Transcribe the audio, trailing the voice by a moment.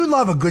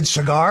love a good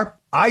cigar?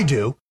 I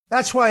do.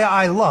 That's why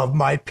I love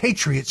my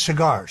Patriot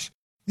cigars.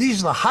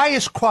 These are the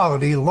highest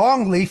quality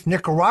long-leaf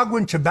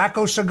Nicaraguan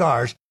tobacco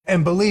cigars,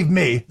 and believe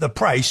me, the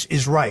price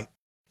is right.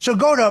 So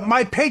go to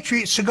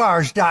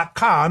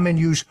mypatriotcigars.com and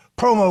use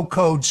promo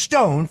code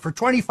STONE for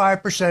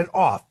 25%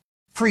 off.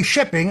 Free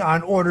shipping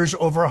on orders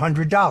over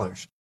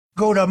 $100.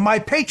 Go to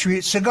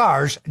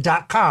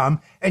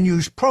mypatriotcigars.com and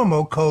use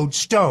promo code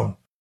STONE.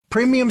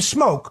 Premium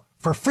smoke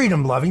for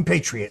freedom-loving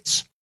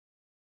patriots.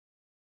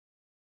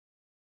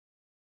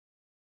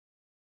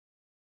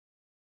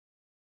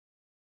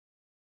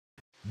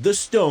 The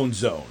Stone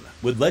Zone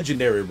with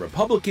legendary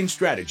Republican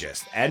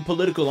strategist and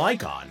political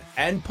icon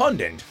and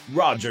pundit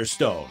Roger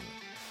Stone.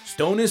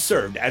 Stone has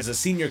served as a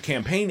senior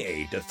campaign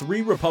aide to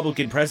 3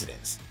 Republican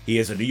presidents. He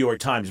is a New York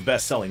Times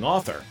best-selling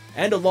author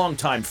and a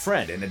longtime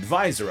friend and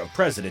advisor of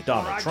President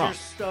Donald Trump.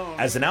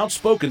 As an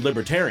outspoken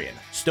libertarian,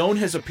 Stone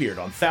has appeared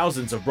on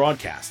thousands of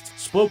broadcasts,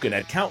 spoken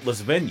at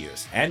countless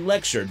venues, and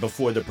lectured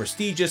before the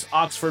prestigious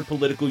Oxford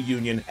Political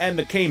Union and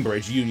the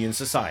Cambridge Union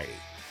Society.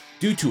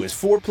 Due to his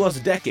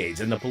 4+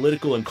 decades in the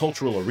political and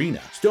cultural arena,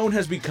 Stone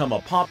has become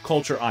a pop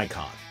culture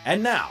icon.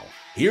 And now,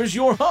 here's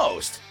your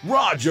host,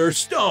 Roger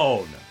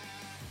Stone.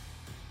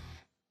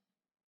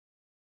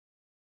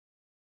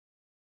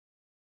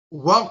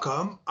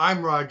 Welcome,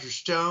 I'm Roger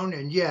Stone,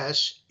 and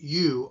yes,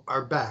 you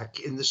are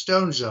back in the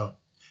Stone Zone.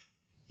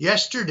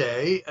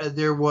 Yesterday,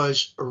 there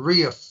was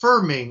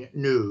reaffirming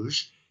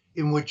news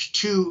in which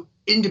 2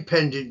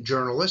 independent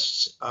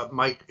journalists,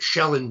 Mike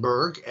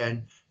Schellenberg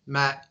and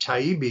Matt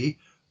Taibbi,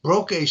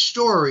 broke a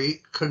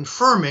story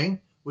confirming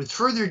with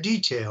further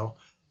detail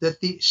that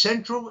the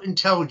Central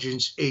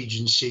Intelligence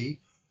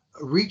Agency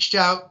reached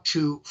out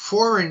to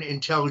foreign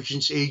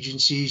intelligence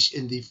agencies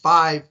in the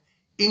 5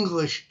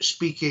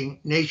 English-speaking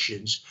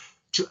nations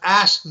to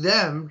ask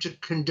them to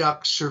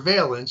conduct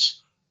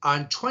surveillance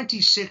on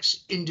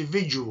 26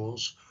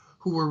 individuals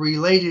who were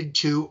related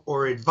to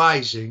or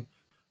advising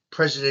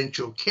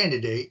presidential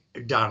candidate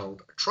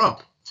Donald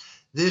Trump.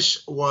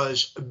 This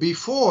was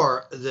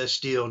before the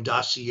Steele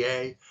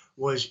dossier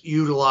was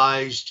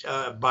utilized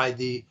by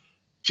the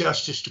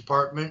Justice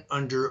Department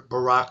under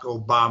Barack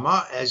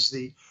Obama as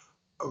the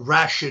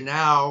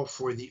rationale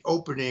for the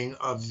opening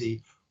of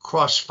the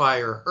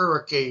Crossfire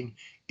Hurricane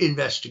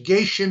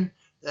investigation,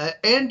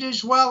 and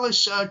as well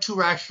as to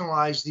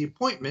rationalize the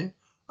appointment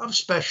of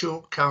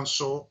Special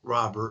Counsel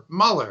Robert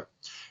Mueller.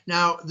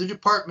 Now, the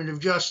Department of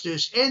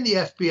Justice and the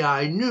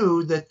FBI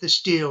knew that the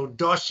Steele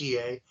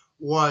dossier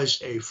was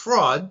a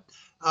fraud,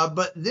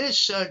 but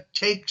this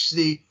takes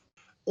the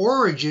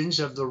origins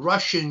of the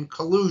Russian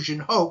collusion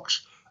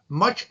hoax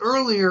much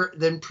earlier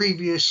than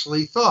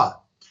previously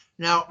thought.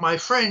 Now, my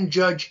friend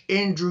Judge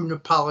Andrew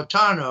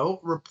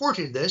Napolitano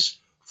reported this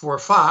for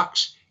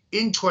Fox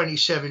in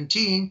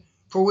 2017,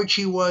 for which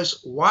he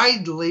was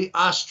widely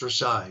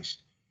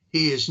ostracized.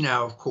 He is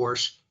now, of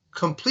course,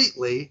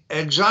 completely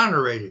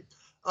exonerated.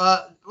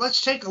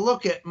 Let's take a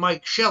look at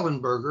Mike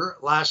Schellenberger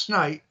last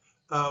night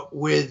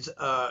with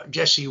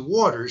Jesse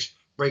Waters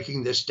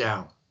breaking this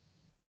down.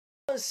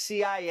 The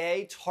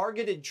CIA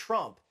targeted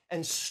Trump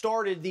and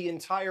started the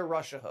entire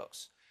Russia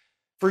hoax.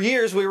 For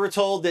years, we were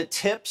told that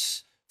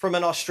tips from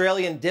an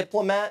Australian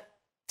diplomat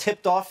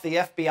tipped off the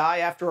FBI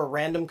after a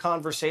random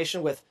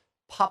conversation with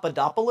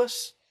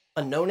Papadopoulos,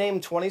 a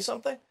no-name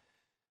 20-something.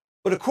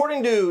 But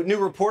according to new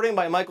reporting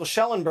by Michael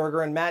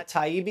Schellenberger and Matt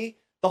Taibbi,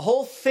 the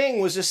whole thing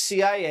was a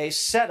CIA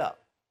setup.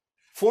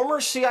 Former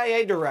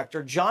CIA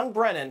Director John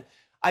Brennan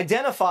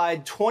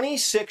identified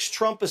 26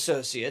 Trump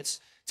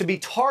associates to be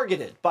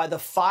targeted by the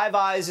Five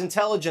Eyes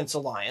Intelligence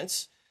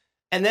Alliance,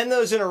 and then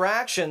those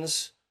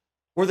interactions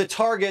were the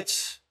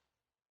targets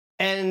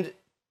and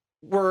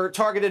were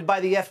targeted by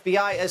the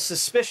FBI as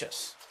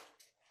suspicious.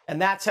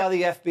 And that's how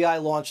the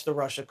FBI launched the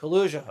Russia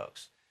collusion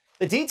hoax.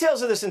 The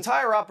details of this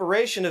entire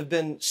operation have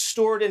been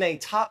stored in a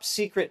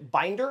top-secret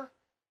binder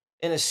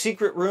in a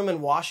secret room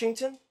in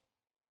Washington.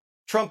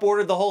 Trump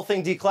ordered the whole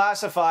thing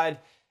declassified,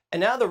 and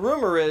now the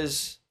rumor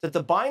is that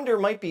the binder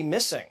might be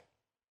missing.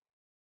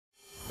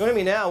 Joining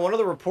me now, one of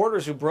the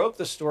reporters who broke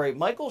the story,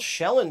 Michael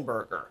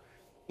Schellenberger.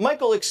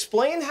 Michael,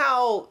 explain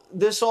how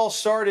this all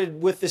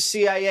started with the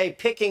CIA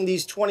picking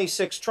these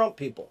 26 Trump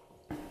people.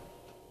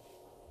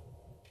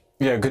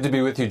 Yeah, good to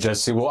be with you,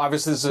 Jesse. Well,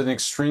 obviously, this is an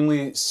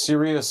extremely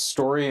serious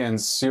story and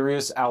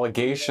serious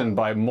allegation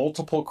by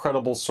multiple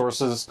credible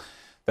sources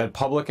that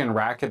Public and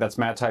Racket, that's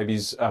Matt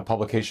Taibbi's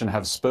publication,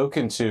 have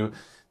spoken to.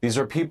 These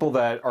are people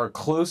that are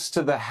close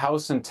to the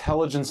House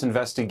intelligence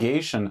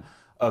investigation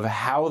of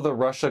how the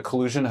Russia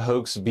collusion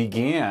hoax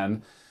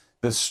began.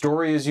 The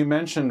story, as you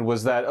mentioned,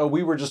 was that, oh,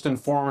 we were just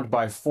informed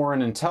by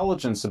foreign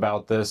intelligence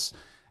about this.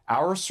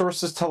 Our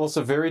sources tell us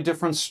a very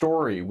different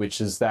story,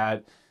 which is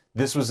that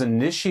this was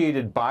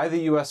initiated by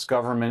the U.S.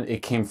 government.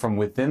 It came from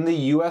within the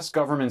U.S.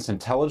 government's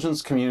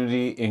intelligence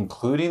community,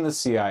 including the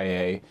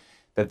CIA,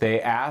 that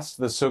they asked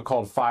the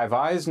so-called Five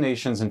Eyes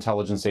nations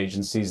intelligence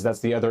agencies,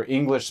 that's the other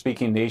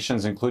English-speaking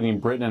nations, including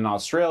Britain and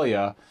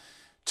Australia,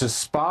 to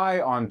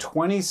spy on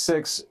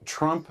 26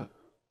 Trump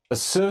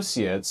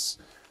associates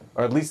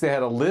or at least they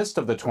had a list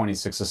of the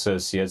 26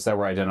 associates that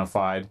were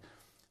identified.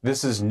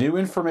 This is new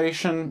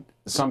information.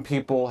 Some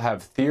people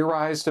have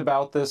theorized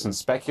about this and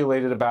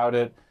speculated about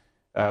it.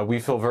 We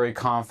feel very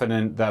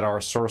confident that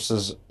our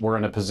sources were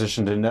in a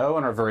position to know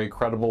and are very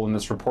credible in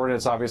this report. And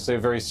it's obviously a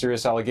very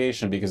serious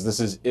allegation because this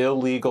is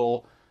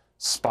illegal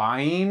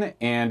spying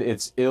and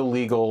it's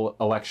illegal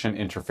election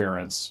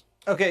interference.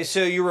 Okay,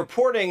 so you're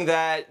reporting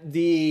that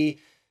the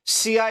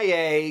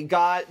CIA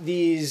got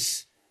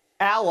these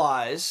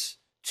allies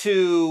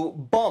to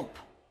bump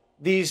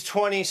these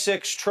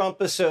 26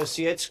 Trump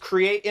associates,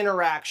 create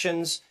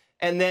interactions,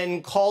 and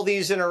then call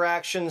these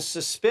interactions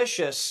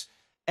suspicious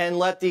and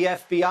let the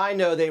FBI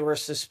know they were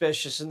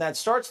suspicious, and that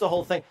starts the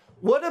whole thing.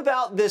 What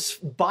about this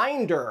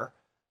binder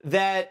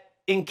that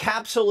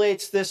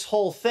encapsulates this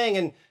whole thing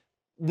and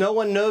no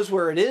one knows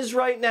where it is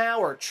right now,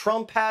 or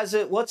Trump has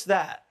it? What's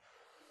that?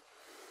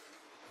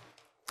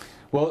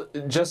 Well,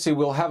 Jesse,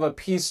 we'll have a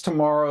piece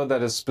tomorrow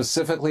that is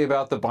specifically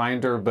about the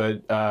binder,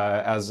 but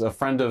as a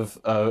friend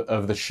of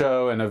the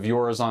show and of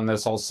yours on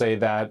this, I'll say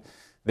that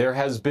there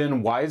has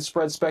been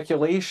widespread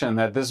speculation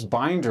that this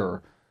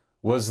binder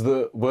was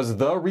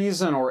the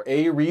reason or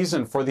a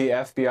reason for the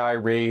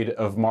FBI raid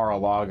of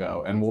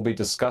Mar-a-Lago, and we'll be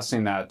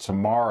discussing that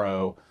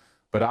tomorrow.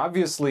 But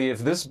obviously, if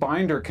this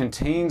binder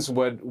contains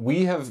what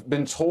we have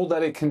been told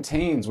that it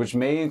contains, which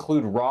may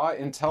include raw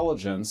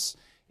intelligence,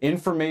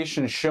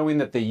 information showing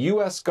that the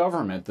U.S.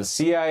 government, the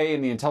CIA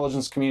and the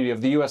intelligence community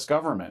of the U.S.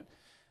 government,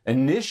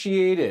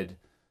 initiated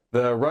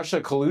the Russia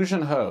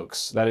collusion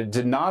hoax, that it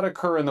did not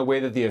occur in the way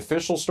that the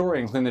official story,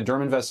 including the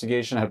Durham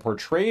investigation, had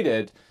portrayed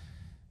it,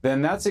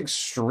 then that's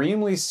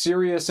extremely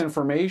serious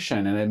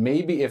information. And it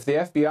may be, if the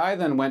FBI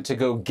then went to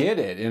go get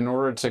it in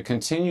order to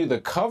continue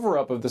the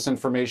cover-up of this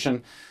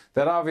information,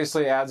 that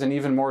obviously adds an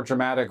even more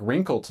dramatic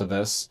wrinkle to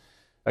this.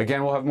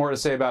 Again, we'll have more to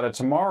say about it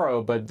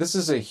tomorrow, but this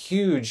is a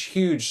huge,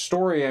 huge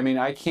story. I mean,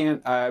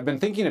 I've been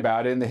thinking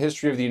about it in the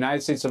history of the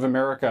United States of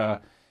America.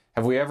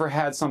 Have we ever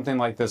had something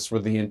like this where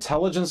the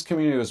intelligence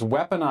community was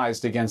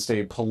weaponized against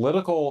a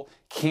political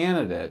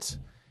candidate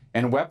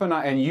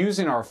and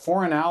using our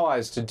foreign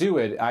allies to do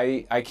it?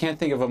 I can't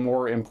think of a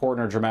more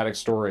important or dramatic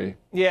story.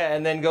 Yeah,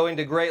 and then going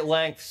to great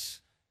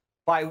lengths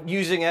by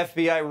using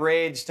FBI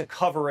raids to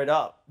cover it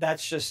up.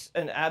 That's just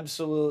an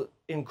absolute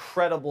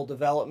incredible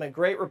development.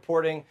 Great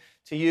reporting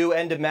to you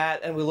and to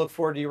Matt, and we look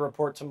forward to your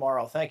report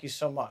tomorrow. Thank you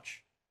so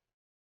much.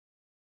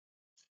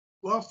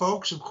 Well,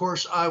 folks, of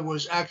course, I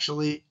was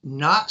actually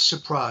not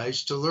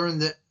surprised to learn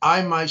that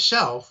I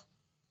myself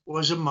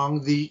was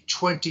among the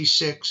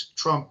 26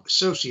 Trump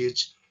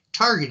associates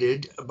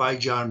targeted by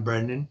John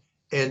Brennan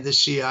and the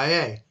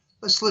CIA.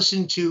 Let's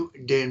listen to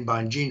Dan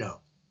Bongino.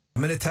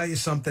 I'm going to tell you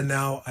something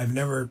now I've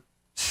never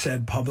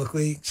said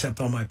publicly, except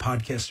on my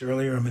podcast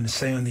earlier. I'm going to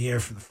say on the air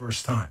for the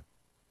first time.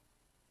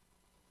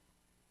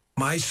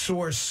 My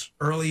source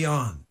early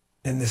on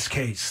in this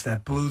case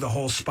that blew the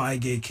whole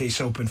Spygate case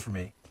open for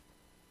me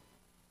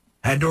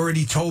had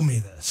already told me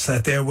this,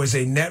 that there was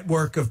a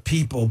network of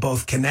people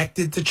both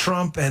connected to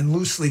Trump and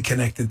loosely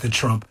connected to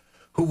Trump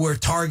who were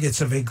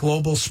targets of a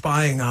global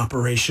spying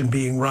operation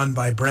being run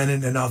by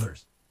Brennan and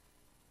others.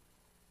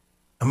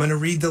 I'm going to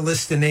read the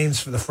list of names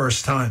for the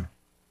first time.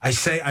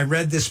 I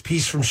read this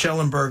piece from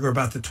Schellenberger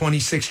about the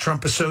 26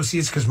 Trump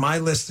associates because my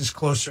list is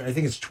closer. I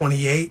think it's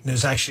 28, and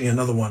there's actually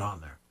another one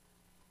on there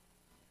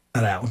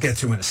that I'll get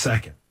to in a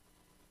second.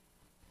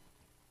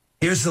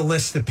 Here's the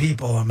list of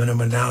people I'm going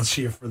to announce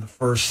here for the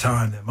first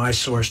time that my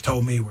source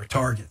told me were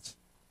targets.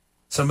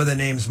 Some of the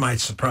names might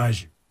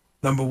surprise you.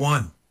 Number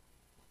 1,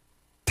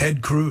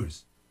 Ted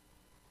Cruz.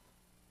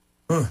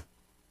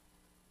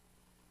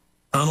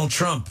 Donald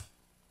Trump,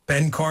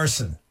 Ben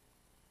Carson,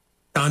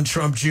 Don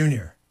Trump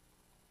Jr.,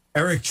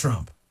 Eric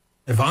Trump,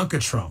 Ivanka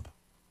Trump,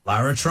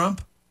 Lara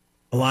Trump,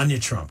 Melania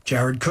Trump,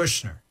 Jared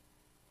Kushner,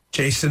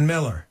 Jason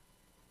Miller,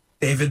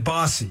 David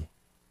Bossie,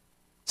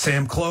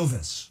 Sam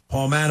Clovis,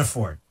 Paul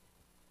Manafort,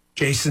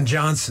 Jason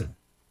Johnson,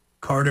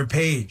 Carter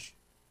Page,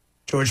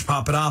 George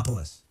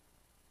Papadopoulos,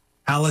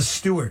 Alice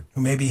Stewart, who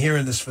may be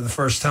hearing this for the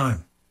first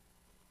time,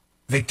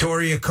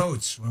 Victoria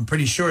Coates, who I'm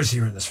pretty sure is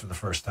hearing this for the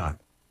first time,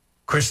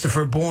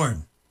 Christopher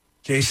Bourne,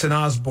 Jason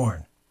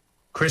Osborne,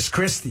 Chris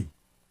Christie,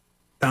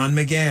 Don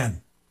McGahn,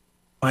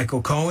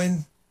 Michael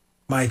Cohen,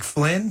 Mike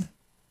Flynn,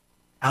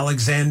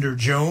 Alexander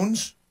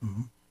Jones,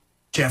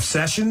 Jeff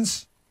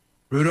Sessions,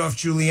 Rudolph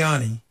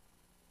Giuliani,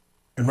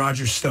 and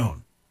Roger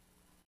Stone.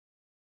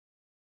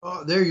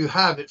 Well, there you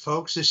have it,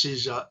 folks. This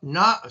is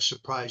not a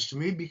surprise to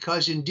me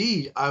because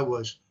indeed I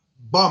was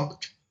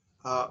bumped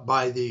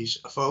by these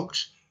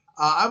folks.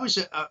 I was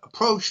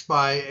approached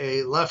by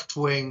a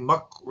left-wing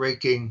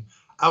muckraking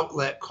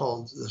outlet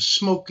called The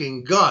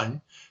Smoking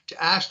Gun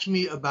to ask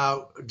me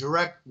about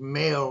direct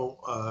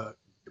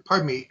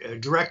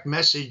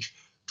message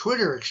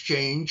Twitter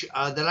exchange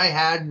that I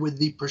had with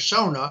the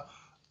persona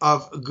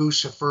of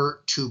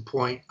Guccifer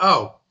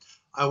 2.0.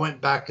 I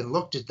went back and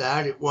looked at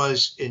that. It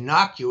was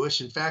innocuous.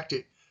 In fact,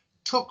 it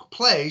took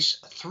place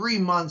 3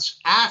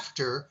 months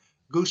after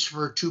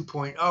Guccifer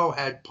 2.0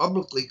 had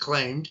publicly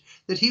claimed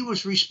that he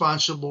was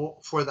responsible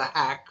for the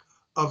hack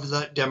of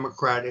the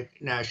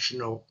Democratic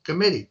National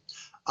Committee.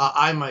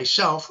 I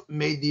myself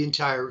made the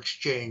entire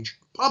exchange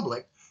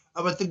public,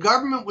 but the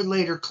government would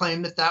later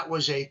claim that that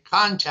was a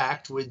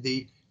contact with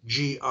the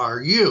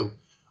GRU.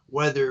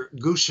 Whether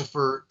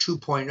Guccifer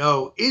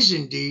 2.0 is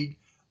indeed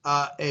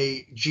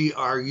a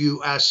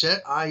GRU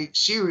asset, I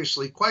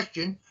seriously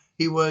question.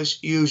 He was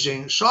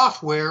using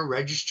software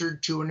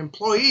registered to an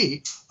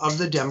employee of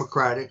the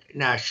Democratic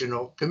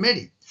National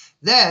Committee.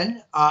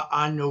 Then,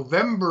 on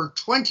November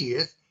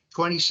 20th,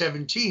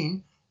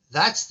 2017,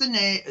 that's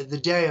the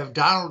day of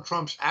Donald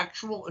Trump's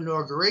actual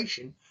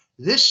inauguration,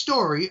 this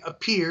story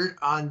appeared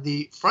on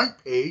the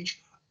front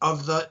page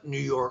of the New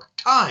York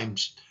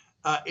Times.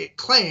 It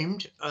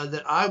claimed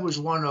that I was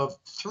one of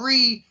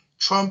 3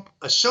 Trump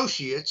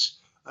associates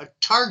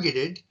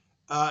targeted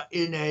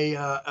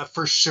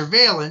for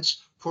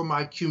surveillance for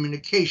my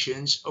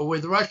communications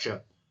with Russia.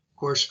 Of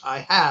course, I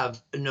have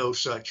no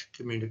such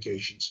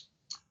communications.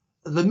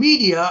 The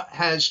media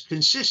has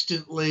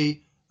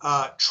consistently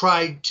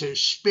tried to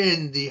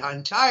spin the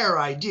entire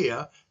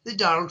idea that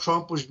Donald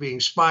Trump was being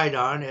spied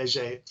on as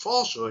a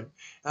falsehood,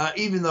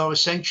 even though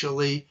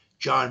essentially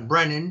John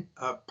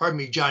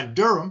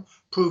Durham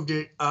proved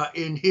it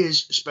in his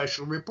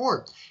special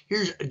report.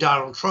 Here's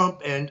Donald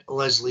Trump and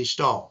Leslie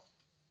Stahl.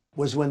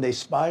 Was when they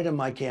spied on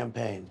my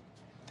campaign.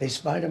 They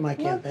spied on my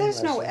campaign. Well,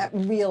 there's no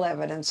Leslie. real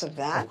evidence of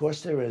that. Of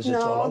course there is. No.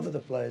 It's all over the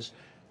place.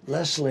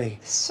 Leslie,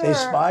 Sir, they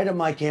spied on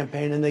my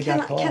campaign and they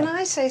got caught. Can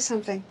I say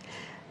something?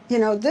 You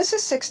know, this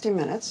is 60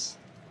 Minutes,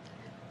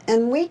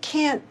 and we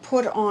can't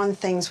put on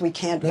things we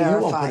can't verify.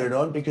 You won't put it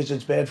on because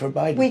it's bad for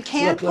Biden. We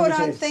can't put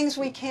on things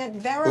we can't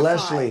verify.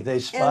 Leslie, they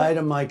spied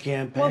on my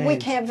campaign. Well, we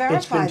can't verify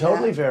It's been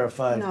totally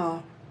verified.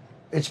 No.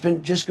 It's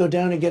been, just go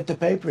down and get the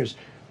papers.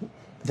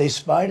 They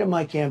spied on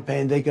my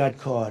campaign, they got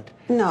caught.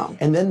 No.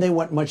 And then they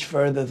went much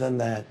further than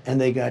that,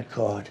 and they got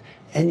caught.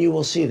 And you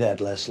will see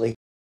that, Leslie.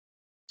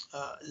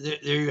 There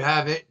you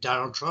have it.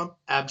 Donald Trump,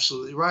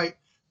 absolutely right.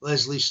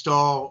 Leslie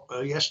Stahl,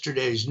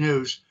 yesterday's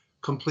news,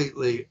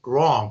 completely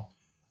wrong.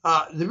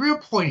 The real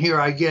point here,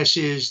 I guess,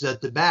 is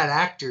that the bad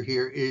actor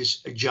here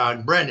is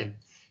John Brennan.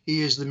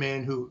 He is the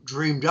man who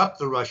dreamed up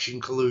the Russian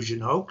collusion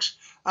hoax.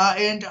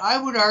 And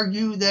I would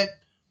argue that,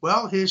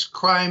 well, his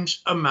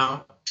crimes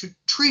amount to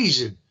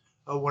treason.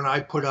 When I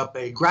put up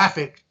a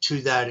graphic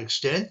to that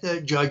extent, the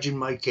judge in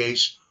my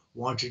case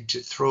wanted to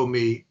throw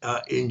me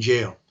in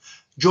jail.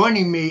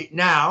 Joining me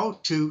now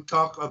to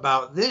talk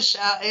about this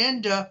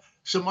and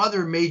some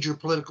other major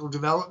political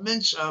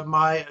developments,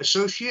 my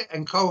associate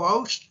and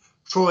co-host,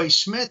 Troy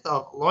Smith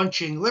of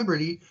Launching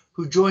Liberty,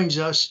 who joins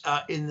us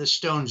in the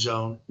Stone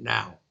Zone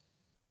now.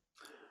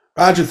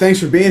 Roger, thanks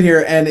for being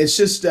here. And it's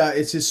just,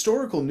 it's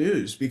historical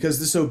news because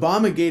this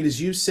Obamagate, as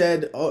you've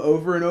said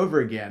over and over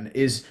again,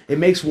 it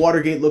makes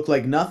Watergate look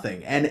like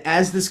nothing. And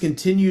as this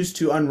continues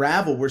to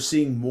unravel, we're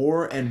seeing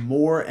more and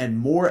more and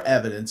more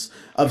evidence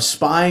of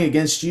spying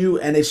against you.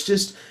 And it's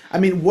just, I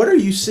mean, what are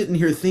you sitting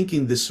here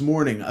thinking this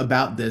morning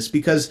about this?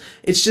 Because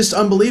it's just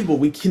unbelievable.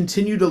 We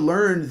continue to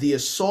learn the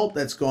assault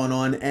that's gone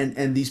on,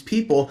 and these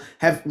people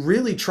have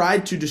really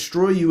tried to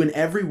destroy you in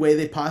every way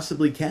they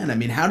possibly can. I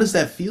mean, how does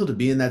that feel to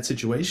be in that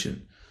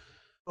situation?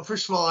 Well,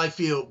 first of all, I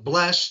feel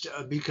blessed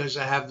because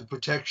I have the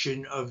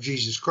protection of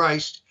Jesus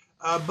Christ.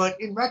 But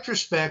in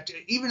retrospect,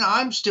 even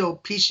I'm still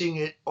piecing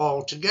it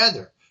all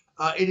together.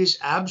 It is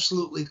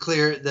absolutely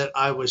clear that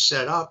I was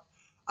set up.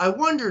 I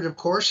wondered, of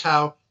course,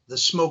 how the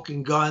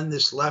smoking gun,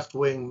 this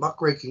left-wing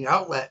muckraking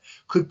outlet,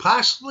 could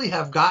possibly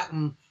have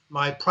gotten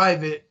my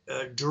private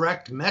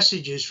direct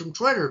messages from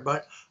Twitter.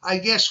 But I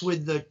guess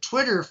with the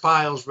Twitter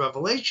files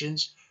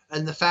revelations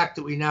and the fact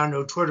that we now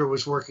know Twitter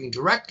was working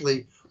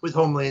directly with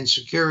Homeland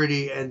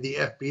Security and the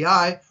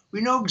FBI,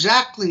 we know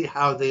exactly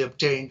how they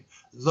obtained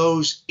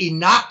those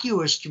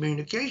innocuous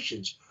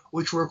communications,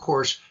 which were, of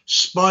course,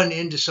 spun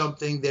into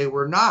something they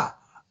were not.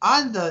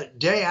 On the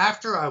day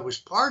after I was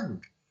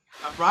pardoned,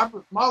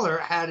 Robert Mueller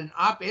had an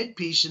op-ed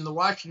piece in the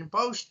Washington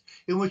Post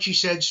in which he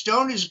said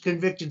Stone is a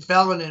convicted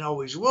felon and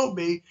always will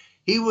be.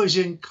 He was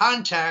in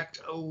contact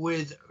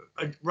with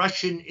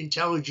Russian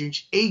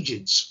intelligence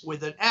agents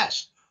with an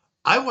S.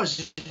 I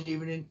wasn't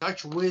even in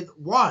touch with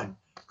one.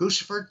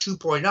 Guccifer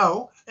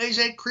 2.0 is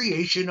a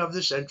creation of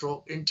the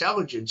Central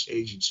Intelligence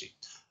Agency.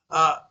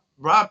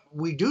 Rob,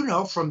 we do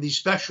know from the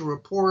special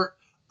report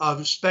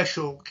of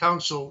Special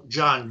Counsel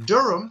John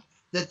Durham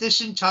that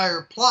this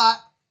entire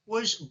plot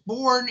was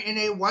born in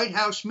a White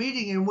House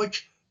meeting in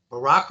which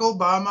Barack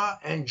Obama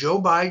and Joe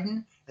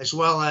Biden, as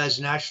well as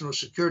National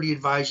Security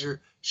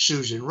Advisor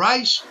Susan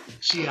Rice,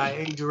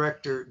 CIA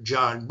Director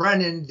John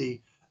Brennan,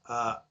 the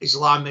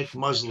Islamic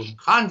Muslim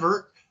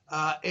convert,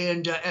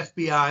 and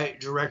FBI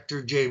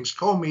Director James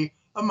Comey,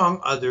 among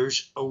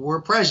others,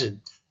 were present.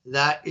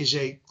 That is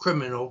a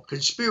criminal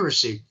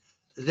conspiracy.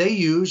 They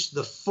used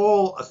the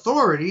full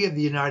authority of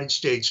the United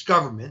States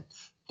government,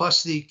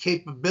 plus the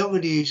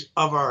capabilities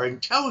of our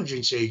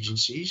intelligence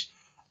agencies,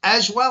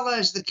 as well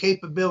as the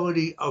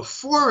capability of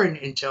foreign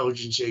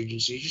intelligence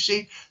agencies. You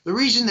see, the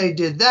reason they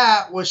did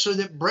that was so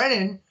that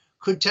Brennan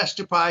could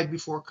testify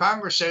before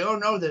Congress, say, oh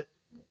no, that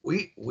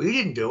we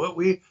didn't do it.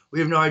 We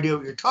have no idea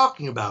what you're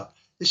talking about.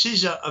 This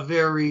is a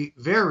very,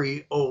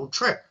 very old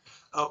trick.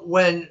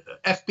 When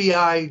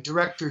FBI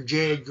Director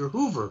J. Edgar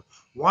Hoover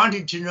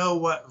wanted to know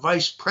what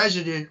Vice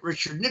President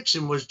Richard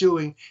Nixon was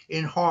doing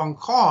in Hong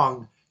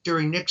Kong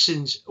during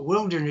Nixon's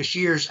wilderness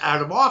years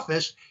out of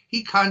office,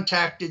 he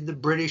contacted the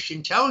British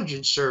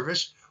intelligence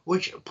service,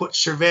 which put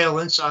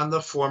surveillance on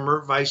the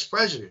former vice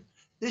president.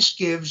 This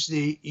gives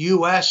the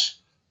U.S.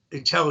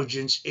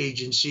 intelligence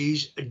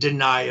agencies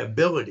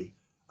deniability.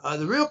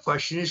 The real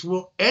question is,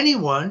 will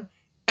anyone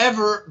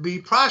ever be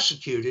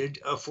prosecuted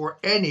for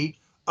any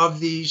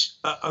of these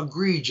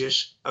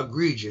egregious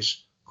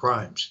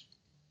crimes?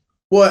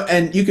 Well,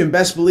 and you can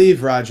best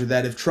believe, Roger,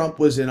 that if Trump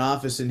was in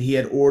office and he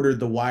had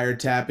ordered the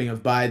wiretapping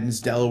of Biden's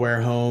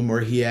Delaware home, or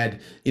he had,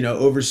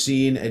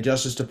 overseen a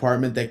Justice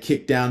Department that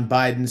kicked down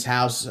Biden's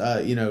house,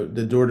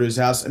 the door to his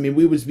house, I mean,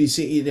 we would be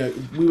seeing,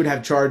 we would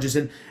have charges,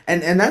 and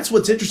that's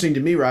what's interesting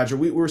to me, Roger.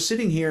 We're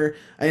sitting here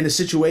in a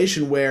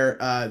situation where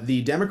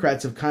the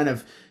Democrats have kind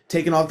of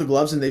taken off the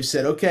gloves and they've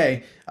said,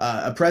 okay,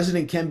 a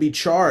president can be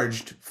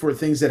charged for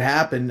things that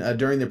happen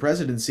during the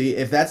presidency.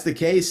 If that's the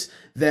case,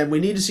 then we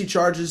need to see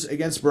charges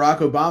against Barack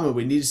Obama.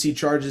 We need to see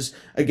charges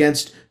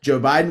against Joe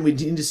Biden. We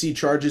need to see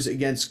charges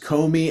against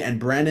Comey and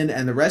Brennan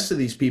and the rest of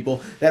these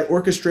people that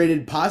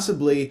orchestrated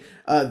possibly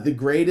the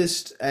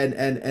greatest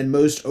and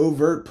most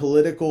overt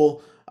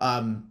political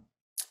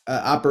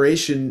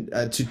operation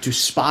to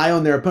spy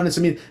on their opponents.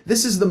 I mean,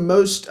 this is the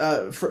most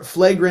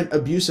flagrant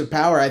abuse of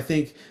power, I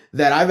think,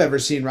 that I've ever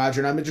seen,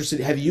 Roger. And I'm interested,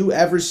 have you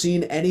ever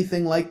seen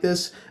anything like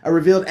this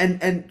revealed?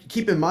 And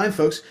keep in mind,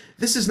 folks,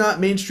 this is not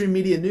mainstream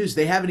media news.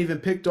 They haven't even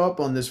picked up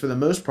on this for the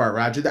most part,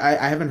 Roger.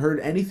 I haven't heard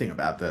anything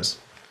about this.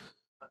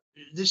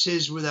 This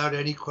is, without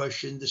any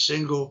question, the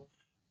single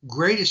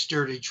greatest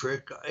dirty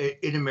trick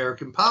in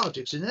American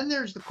politics. And then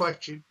there's the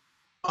question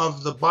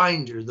of the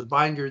binder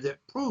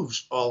that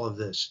proves all of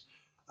this.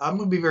 I'm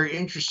going to be very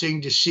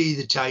interesting to see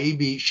the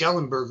Taibbi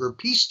Schellenberger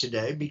piece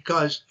today,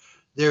 because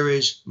there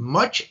is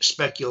much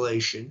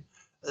speculation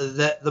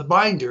that the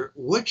binder,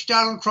 which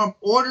Donald Trump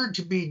ordered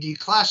to be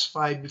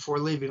declassified before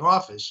leaving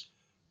office,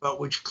 but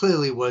which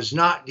clearly was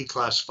not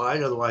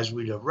declassified, otherwise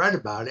we'd have read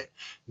about it,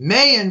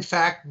 may in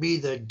fact be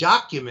the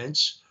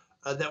documents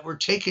that were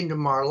taken to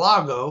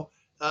Mar-a-Lago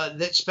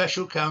that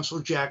Special Counsel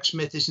Jack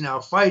Smith is now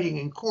fighting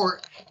in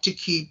court to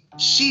keep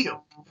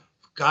sealed.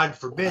 God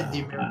forbid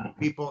the American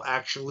people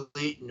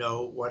actually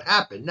know what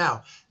happened.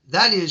 Now,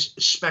 that is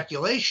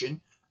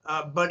speculation,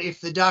 but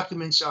if the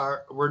documents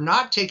were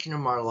not taken to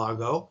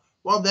Mar-a-Lago,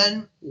 well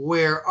then,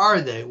 where are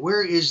they?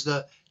 Where is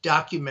the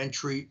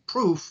documentary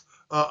proof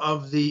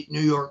of the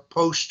New York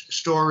Post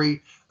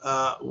story?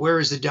 Where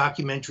is the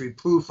documentary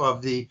proof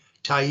of the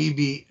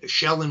Taibbi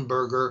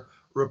Schellenberger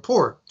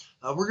report?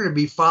 We're going to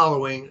be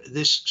following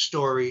this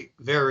story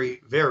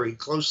very, very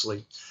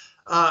closely.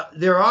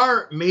 There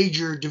are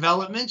major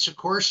developments, of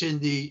course, in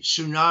the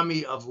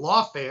tsunami of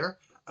lawfare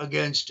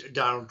against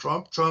Donald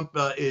Trump. Trump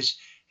is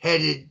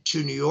headed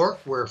to New York,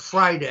 where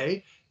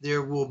Friday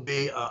there will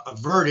be a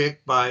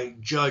verdict by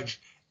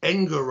Judge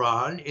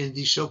Engoron in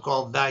the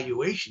so-called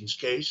valuations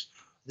case.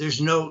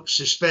 There's no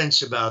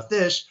suspense about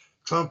this.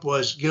 Trump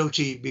was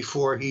guilty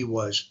before he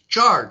was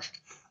charged.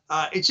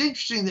 It's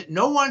interesting that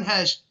no one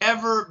has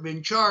ever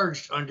been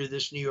charged under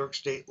this New York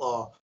state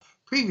law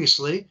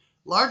previously,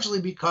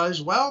 largely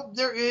because, well,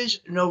 there is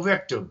no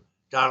victim.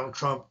 Donald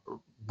Trump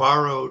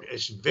borrowed a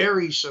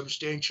very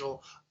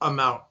substantial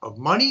amount of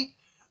money,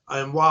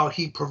 and while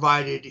he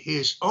provided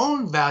his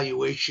own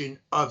valuation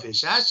of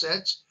his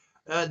assets,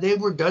 they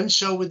were done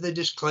so with a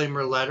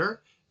disclaimer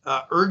letter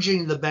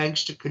urging the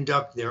banks to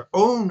conduct their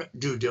own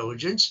due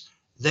diligence.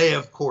 They,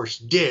 of course,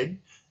 did.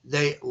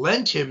 They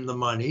lent him the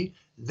money.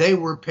 They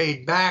were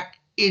paid back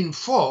in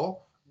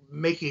full,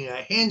 making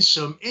a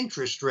handsome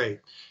interest rate.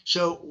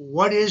 So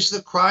what is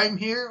the crime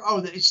here? Oh,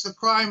 it's the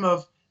crime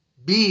of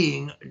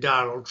being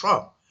Donald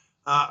Trump.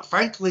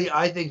 Frankly,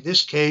 I think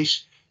this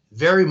case,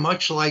 very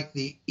much like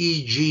the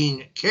E.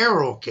 Jean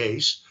Carroll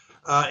case,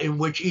 in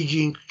which E.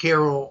 Jean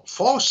Carroll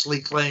falsely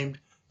claimed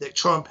that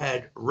Trump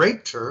had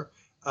raped her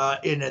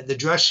in the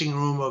dressing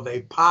room of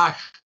a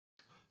posh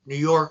New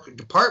York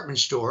department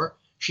store.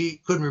 She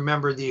couldn't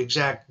remember the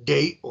exact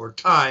date or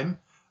time,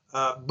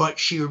 but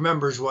she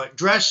remembers what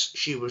dress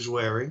she was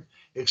wearing,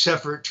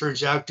 except for it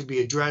turns out to be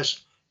a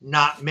dress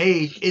not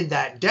made in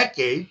that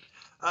decade.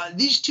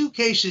 These two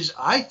cases,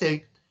 I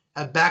think,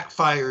 have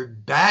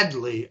backfired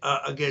badly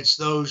against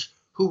those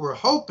who were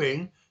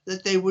hoping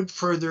that they would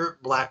further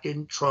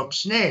blacken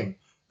Trump's name.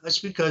 That's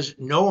because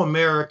no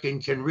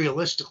American can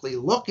realistically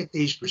look at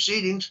these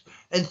proceedings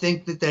and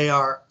think that they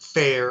are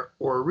fair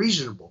or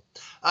reasonable.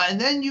 And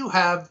then you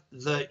have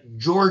the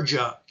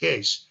Georgia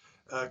case.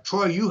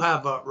 Troy, you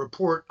have a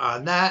report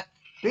on that.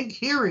 Big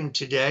hearing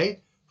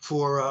today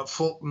for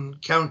Fulton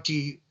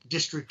County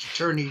District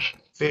Attorney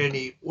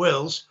Fani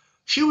Willis.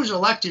 She was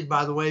elected,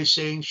 by the way,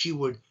 saying she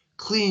would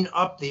clean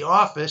up the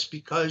office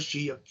because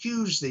she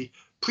accused the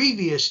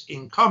previous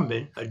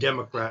incumbent, a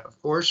Democrat,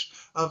 of course,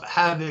 of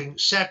having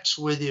sex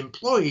with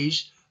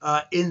employees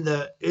in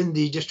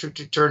the district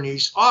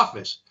attorney's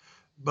office.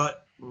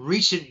 But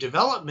recent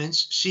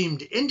developments seem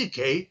to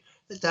indicate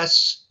that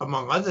that's,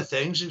 among other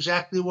things,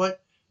 exactly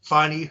what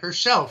Fani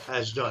herself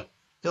has done.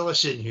 Fill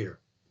us in here.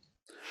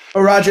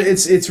 Oh, Roger,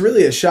 it's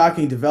really a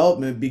shocking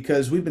development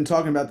because we've been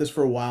talking about this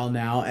for a while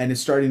now, and it's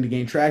starting to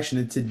gain traction.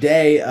 And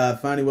today,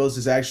 Fani Willis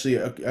is actually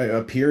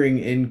appearing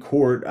in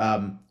court,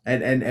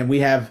 and we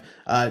have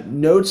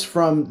notes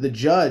from the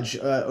judge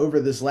over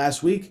this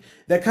last week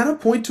that kind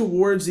of point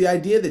towards the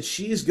idea that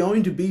she is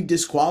going to be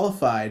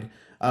disqualified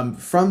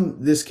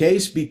from this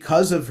case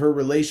because of her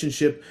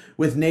relationship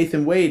with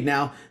Nathan Wade.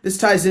 Now, this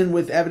ties in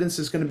with evidence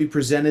that's going to be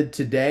presented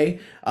today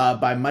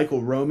by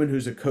Michael Roman,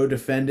 who's a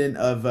co-defendant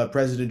of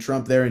President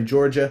Trump there in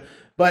Georgia.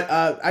 But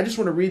I just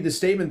want to read the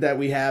statement that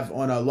we have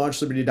on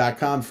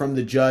launchliberty.com from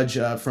the judge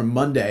from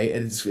Monday.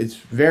 And it's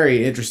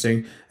very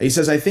interesting. He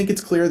says, I think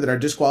it's clear that our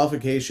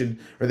disqualification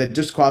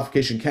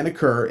can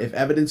occur if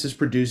evidence is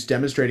produced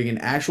demonstrating an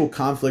actual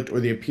conflict or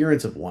the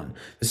appearance of one.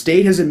 The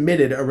state has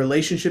admitted a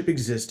relationship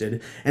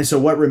existed, and so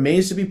what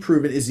remains to be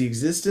proven is the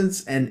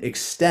existence and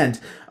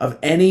extent of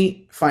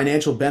any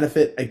financial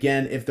benefit,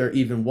 again, if there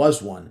even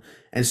was one.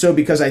 And so,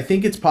 because I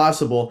think it's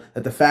possible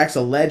that the facts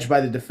alleged by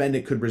the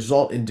defendant could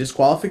result in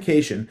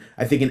disqualification,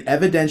 I think an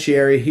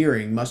evidentiary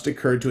hearing must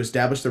occur to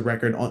establish the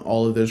record on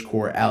all of those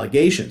core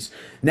allegations.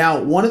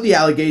 Now, one of the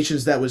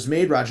allegations that was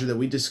made, Roger, that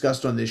we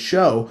discussed on this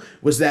show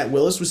was that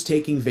Willis was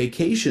taking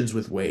vacations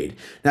with Wade.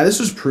 Now, this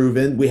was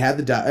proven. We had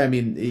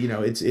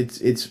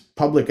it's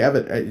public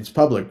evidence. It's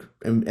public.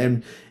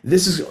 And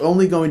this is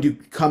only going to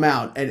come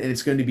out, and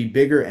it's going to be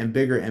bigger and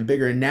bigger and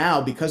bigger. And now,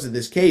 because of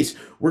this case,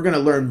 we're going to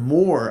learn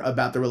more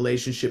about the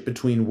relationship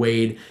between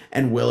Wade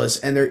and Willis.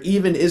 And there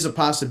even is a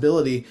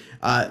possibility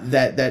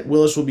that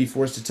Willis will be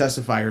forced to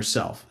testify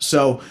herself.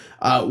 So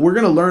we're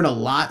going to learn a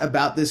lot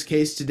about this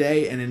case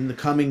today and in the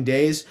coming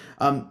days.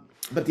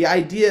 But the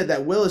idea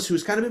that Willis,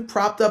 who's kind of been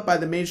propped up by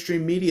the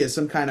mainstream media as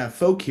some kind of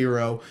folk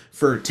hero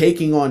for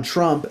taking on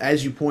Trump,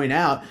 as you point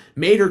out,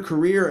 made her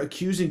career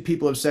accusing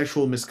people of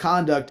sexual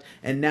misconduct,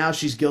 and now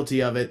she's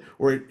guilty of it,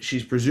 or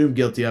she's presumed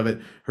guilty of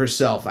it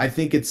herself. I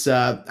think it's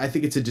a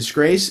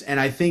disgrace, and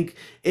I think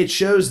it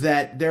shows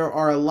that there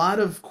are a lot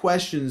of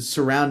questions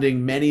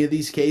surrounding many of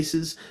these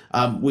cases.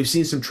 We've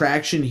seen some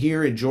traction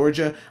here in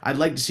Georgia. I'd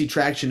like to see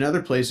traction in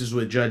other places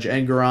with Judge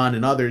Engoron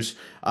and others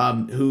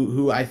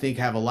who I think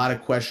have a lot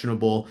of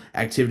questionable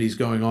activities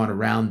going on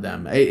around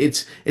them.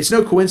 It's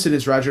no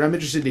coincidence, Roger. I'm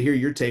interested to hear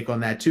your take on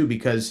that too,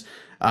 because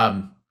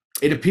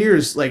it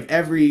appears like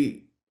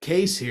every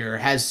case here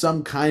has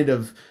some kind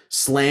of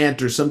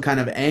slant or some kind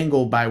of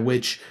angle by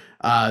which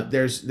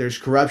there's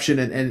corruption,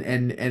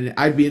 and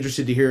I'd be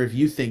interested to hear if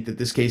you think that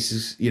this case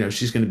is,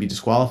 she's going to be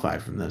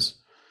disqualified from this.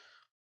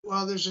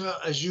 Well,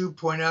 as you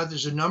point out,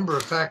 there's a number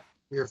of factors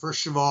here.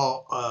 First of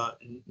all,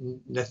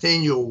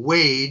 Nathaniel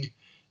Wade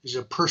is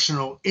a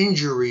personal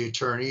injury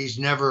attorney. He's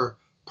never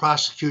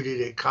prosecuted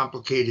a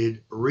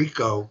complicated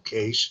RICO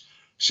case.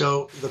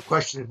 So the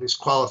question of his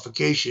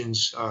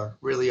qualifications are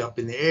really up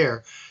in the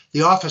air.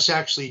 The office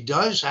actually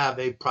does have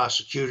a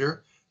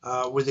prosecutor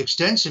with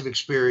extensive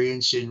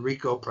experience in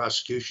RICO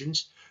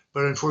prosecutions,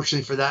 but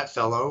unfortunately for that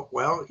fellow,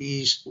 well,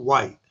 he's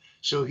white,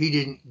 so he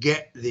didn't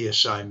get the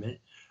assignment.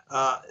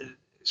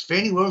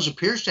 Fani Willis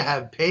appears to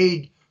have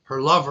paid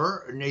her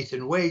lover,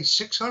 Nathan Wade,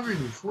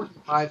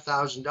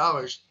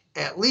 $645,000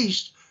 at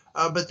least,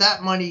 but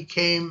that money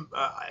came,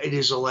 it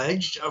is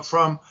alleged,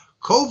 from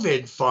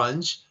COVID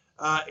funds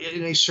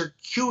in a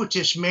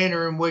circuitous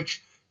manner in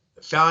which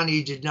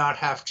Fani did not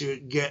have to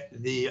get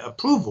the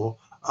approval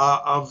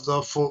of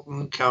the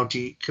Fulton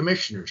County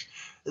Commissioners.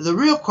 The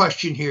real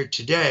question here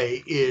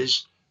today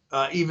is,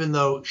 even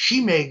though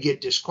she may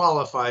get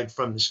disqualified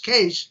from this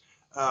case,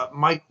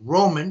 Mike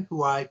Roman,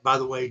 who I, by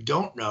the way,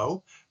 don't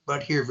know,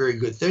 but hear very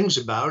good things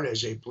about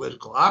as a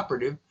political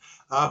operative,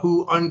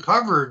 who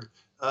uncovered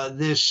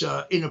this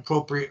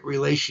inappropriate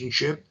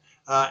relationship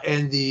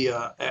and the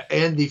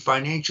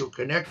financial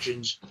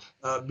connections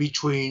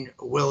between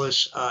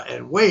Willis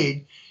and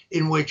Wade,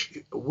 in which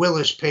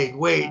Willis paid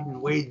Wade,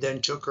 and Wade then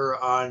took her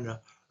on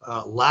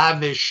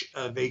lavish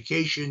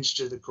vacations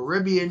to the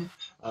Caribbean,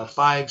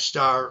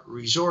 5-star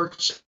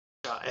resorts,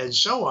 and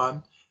so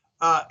on.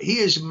 He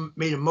has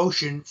made a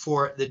motion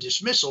for the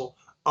dismissal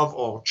of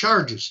all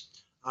charges.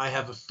 I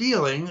have a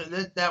feeling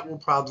that will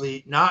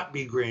probably not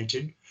be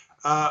granted.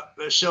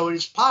 So it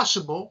is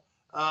possible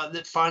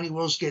that Fani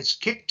Willis gets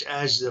kicked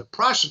as the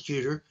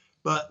prosecutor,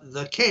 but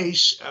the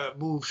case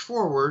moves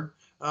forward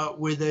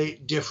with a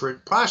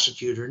different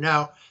prosecutor.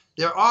 Now,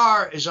 there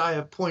are, as I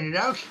have pointed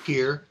out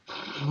here,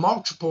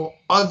 multiple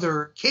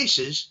other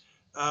cases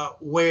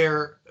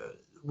where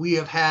we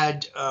have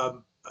had a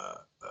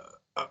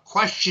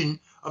question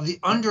of the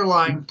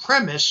underlying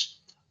premise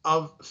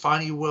of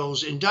Fani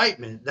Willis'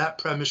 indictment. That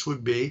premise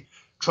would be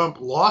Trump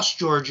lost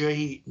Georgia.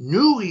 He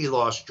knew he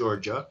lost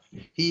Georgia.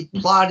 He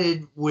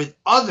plotted with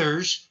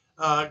others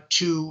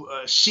to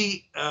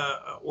seat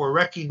or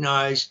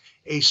recognize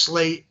a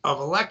slate of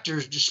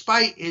electors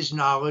despite his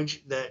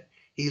knowledge that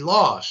he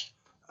lost.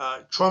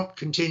 Trump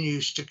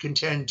continues to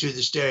contend to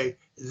this day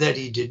that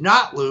he did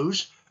not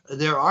lose.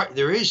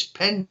 There is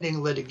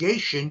pending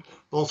litigation,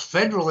 both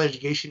federal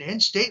litigation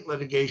and state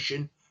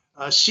litigation,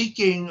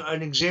 seeking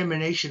an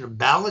examination of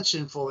ballots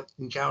in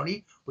Fulton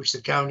County, which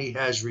the county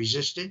has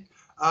resisted,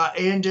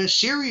 and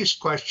serious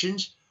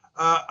questions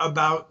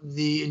about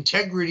the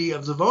integrity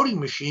of the voting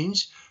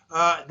machines.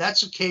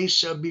 That's a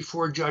case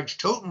before Judge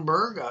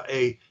Totenberg,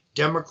 a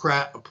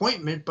Democrat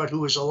appointment, but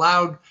who has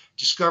allowed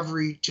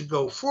discovery to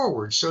go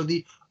forward. So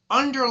the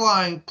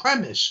underlying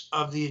premise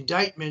of the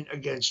indictment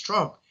against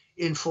Trump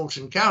in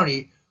Fulton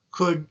County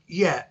could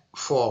yet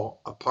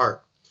fall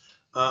apart.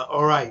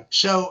 All right,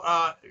 so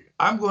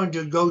I'm going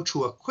to go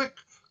to a quick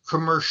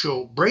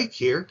commercial break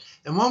here.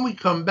 And when we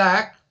come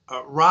back,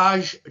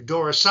 Raj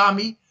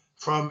Doraisamy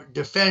from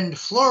Defend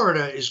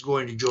Florida is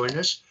going to join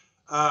us.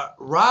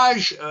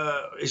 Raj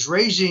is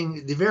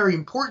raising the very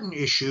important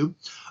issue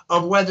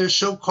of whether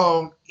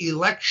so-called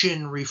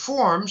election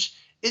reforms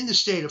in the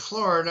state of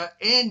Florida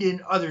and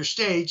in other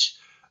states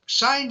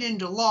signed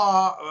into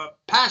law,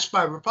 passed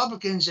by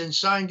Republicans and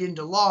signed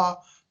into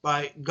law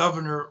by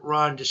Governor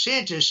Ron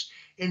DeSantis,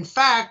 in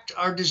fact,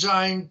 are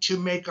designed to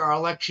make our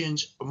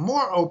elections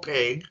more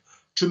opaque,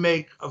 to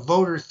make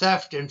voter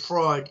theft and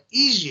fraud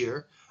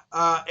easier,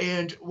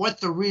 and what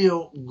the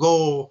real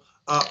goal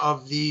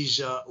of these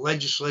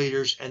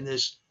legislators and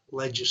this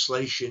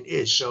legislation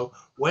is. So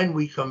when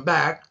we come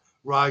back,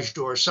 Raj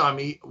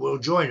Doraisamy will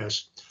join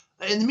us.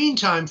 In the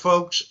meantime,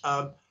 folks,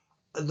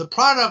 the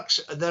products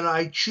that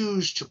I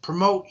choose to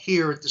promote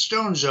here at the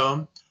Stone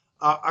Zone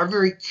are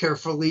very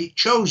carefully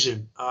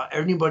chosen.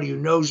 Anybody who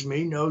knows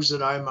me knows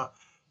that I'm a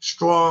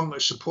strong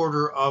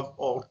supporter of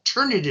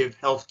alternative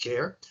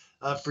healthcare.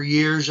 For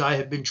years, I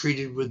have been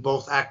treated with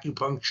both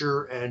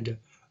acupuncture and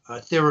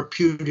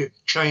therapeutic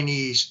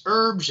Chinese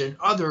herbs and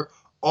other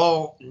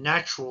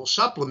all-natural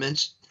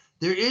supplements.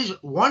 There is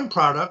one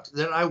product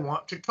that I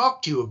want to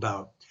talk to you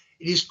about.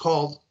 It is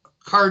called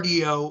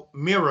Cardio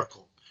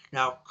Miracle.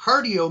 Now,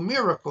 Cardio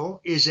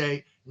Miracle is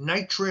a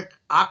nitric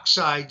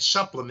oxide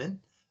supplement.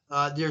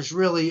 There's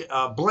really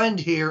a blend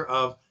here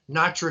of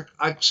nitric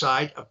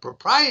oxide, a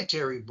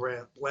proprietary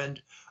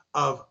blend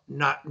of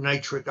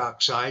nitric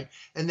oxide,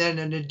 and then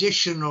an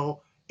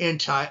additional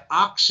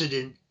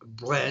antioxidant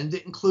blend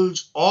that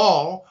includes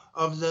all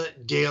of the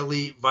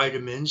daily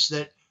vitamins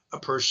that a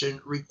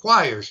person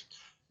requires.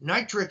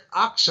 Nitric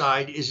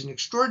oxide is an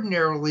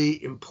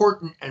extraordinarily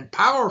important and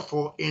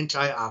powerful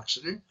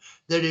antioxidant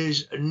that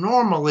is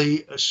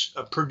normally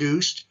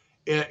produced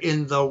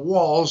in the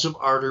walls of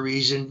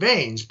arteries and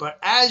veins. But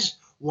as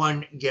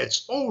one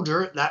gets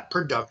older, that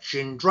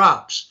production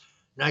drops.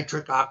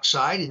 Nitric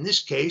oxide, in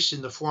this case,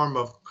 in the form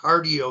of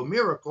Cardio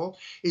Miracle,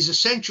 is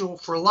essential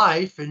for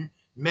life and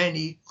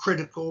many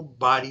critical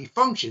body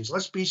functions.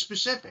 Let's be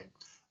specific.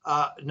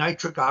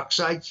 Nitric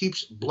oxide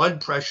keeps blood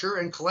pressure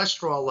and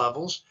cholesterol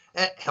levels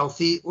at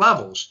healthy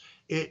levels.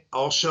 It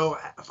also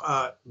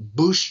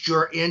boosts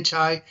your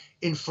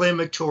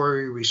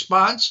anti-inflammatory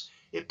response.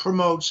 It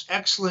promotes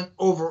excellent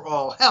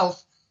overall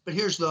health. But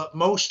here's the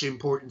most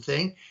important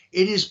thing.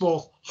 It is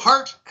both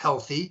heart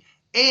healthy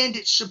and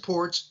it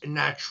supports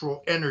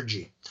natural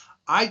energy.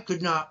 I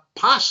could not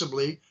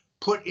possibly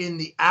put in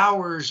the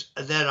hours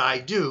that I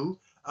do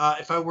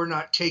if I were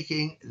not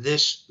taking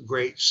this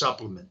great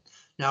supplement.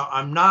 Now,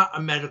 I'm not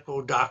a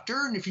medical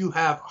doctor, and if you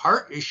have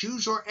heart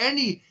issues or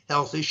any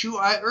health issue,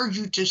 I urge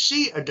you to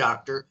see a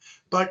doctor.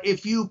 But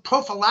if you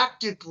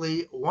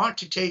prophylactically want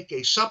to take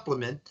a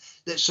supplement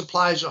that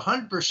supplies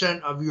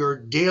 100% of your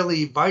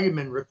daily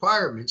vitamin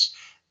requirements,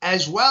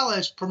 as well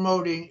as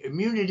promoting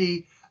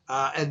immunity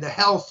and the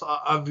health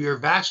of your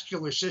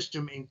vascular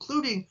system,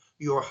 including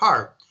your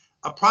heart,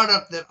 a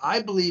product that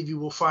I believe you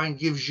will find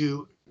gives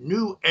you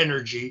new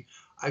energy,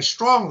 I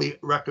strongly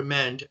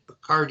recommend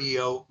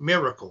Cardio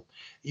Miracle.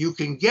 You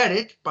can get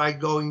it by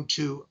going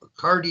to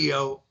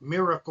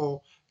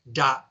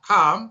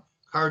cardiomiracle.com,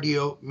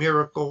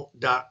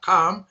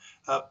 cardiomiracle.com.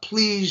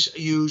 Please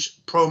use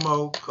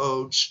promo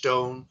code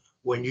STONE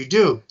when you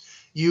do.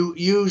 You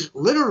use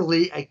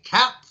literally a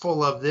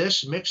capful of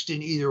this mixed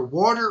in either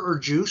water or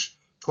juice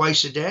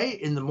twice a day,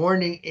 in the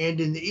morning and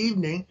in the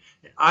evening.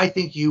 I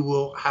think you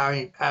will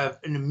have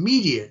an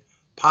immediate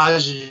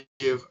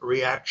positive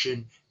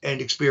reaction and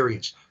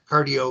experience.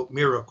 Cardio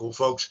Miracle,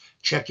 folks,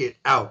 check it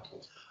out.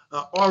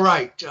 All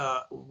right,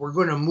 we're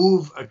going to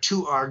move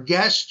to our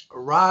guest.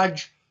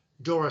 Raj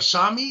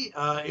Doraisamy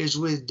is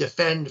with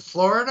Defend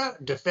Florida.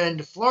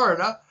 Defend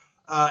Florida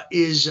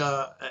is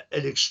an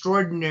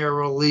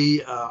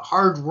extraordinarily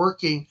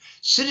hardworking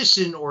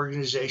citizen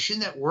organization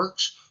that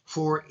works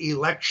for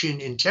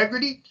election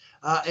integrity.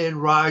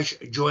 And Raj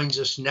joins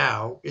us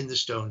now in the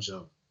Stone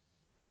Zone.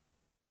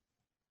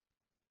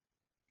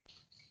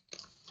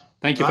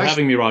 Thank you for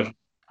having me, Raj.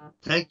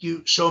 Thank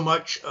you so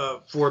much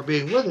for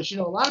being with us. You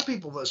know, a lot of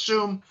people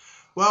assume,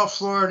 well,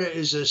 Florida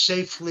is a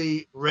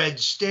safely red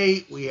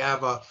state. We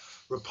have a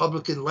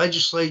Republican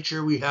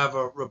legislature. We have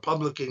a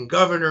Republican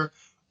governor.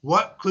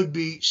 What could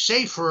be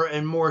safer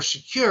and more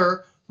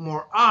secure,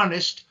 more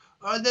honest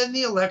than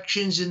the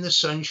elections in the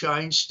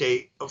Sunshine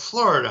State of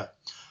Florida.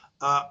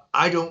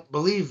 I don't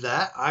believe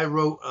that. I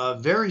wrote a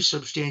very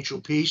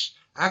substantial piece,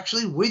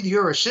 actually with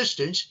your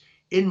assistance,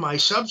 in my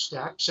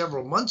Substack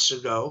several months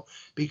ago,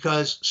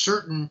 because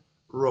certain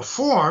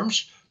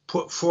reforms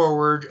put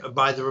forward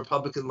by the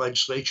Republican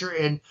legislature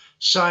and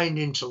signed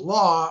into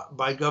law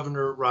by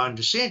Governor Ron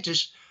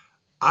DeSantis,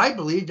 I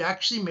believed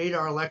actually made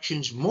our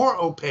elections more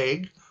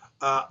opaque,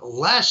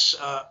 less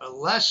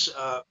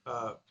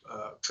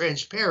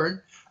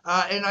transparent,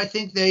 and I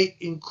think they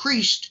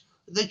increased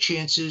the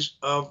chances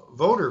of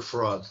voter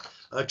fraud.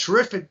 A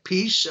terrific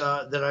piece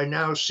that I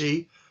now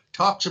see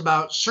talks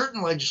about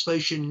certain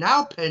legislation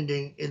now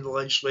pending in the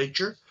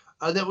legislature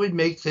that would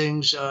make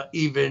things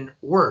even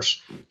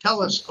worse.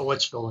 Tell us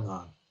what's going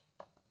on.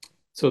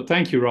 So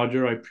thank you,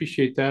 Roger. I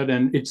appreciate that.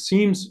 And it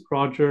seems,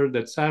 Roger,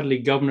 that sadly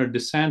Governor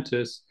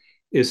DeSantis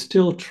is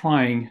still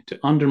trying to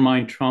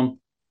undermine Trump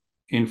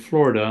in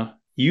Florida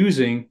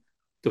using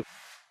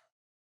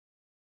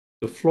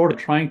the Florida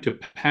trying to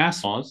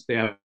pass laws. They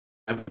have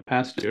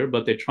passed here,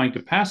 but they're trying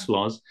to pass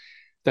laws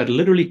that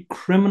literally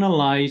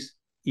criminalize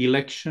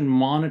election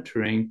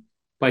monitoring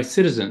by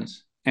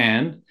citizens.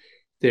 And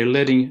they're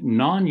letting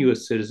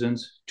non-US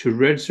citizens to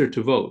register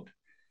to vote.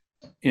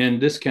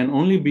 And this can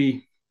only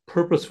be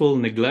purposeful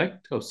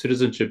neglect of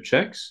citizenship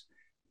checks,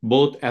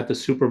 both at the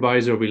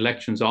supervisor of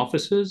elections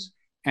offices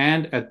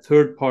and at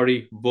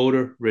third-party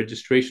voter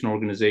registration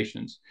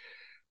organizations.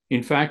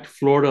 In fact,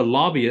 Florida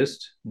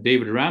lobbyist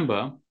David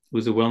Ramba,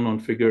 who's a well-known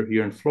figure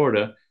here in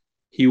Florida,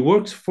 he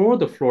works for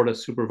the Florida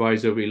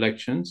Supervisor of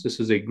Elections. This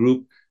is a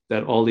group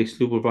that all these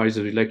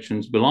supervisor of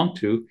elections belong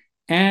to.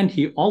 And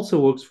he also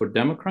works for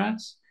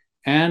Democrats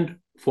and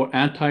for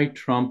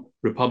anti-Trump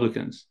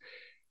Republicans.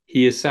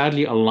 He is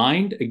sadly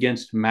aligned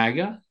against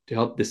MAGA to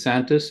help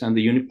DeSantis and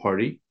the Unity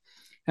Party.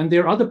 And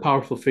there are other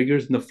powerful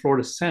figures in the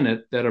Florida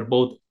Senate that are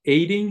both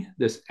aiding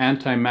this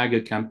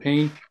anti-MAGA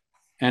campaign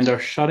and are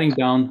shutting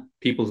down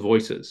people's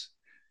voices.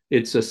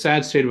 It's a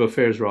sad state of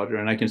affairs, Roger,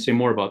 and I can say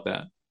more about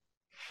that.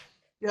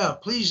 Yeah,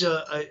 please.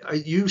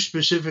 You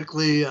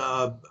specifically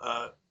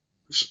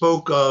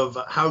spoke of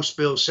House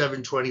Bill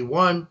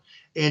 721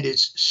 and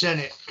its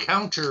Senate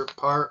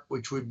counterpart,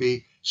 which would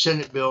be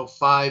Senate Bill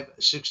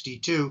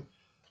 562.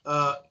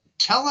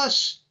 Tell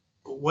us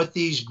what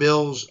these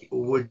bills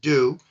would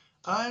do,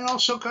 and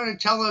also kind of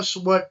tell us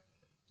what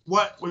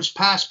was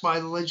passed by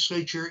the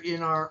legislature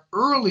in our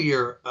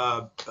earlier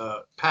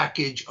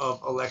package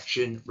of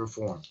election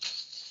reform.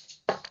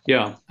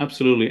 Yeah,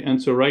 absolutely.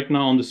 And so right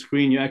now on the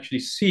screen, you actually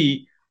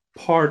see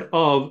part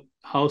of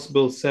House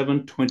Bill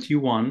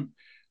 721,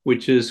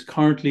 which is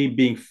currently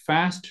being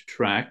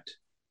fast-tracked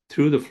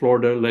through the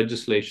Florida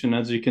legislation.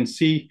 As you can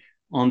see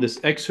on this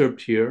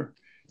excerpt here,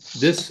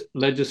 this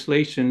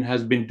legislation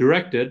has been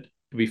directed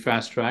to be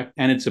fast-tracked,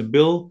 and it's a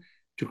bill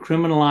to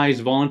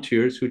criminalize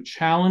volunteers who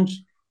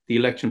challenge the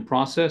election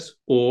process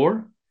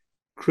or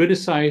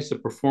criticize the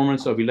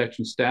performance of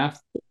election staff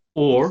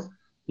or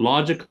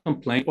lodge a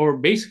complaint or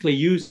basically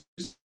use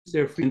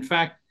their free. In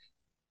fact,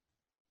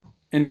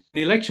 an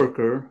election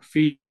worker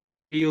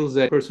feels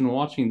that person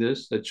watching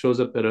this that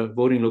shows up at a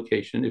voting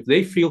location, if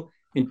they feel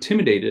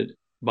intimidated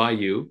by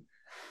you,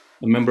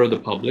 a member of the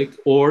public,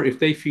 or if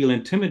they feel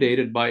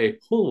intimidated by a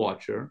poll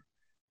watcher,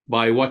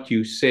 by what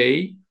you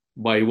say,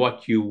 by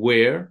what you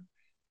wear,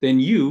 then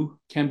you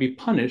can be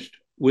punished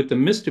with a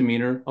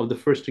misdemeanor of the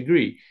first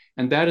degree.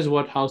 And that is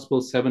what House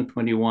Bill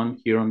 721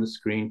 here on the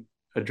screen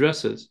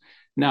addresses.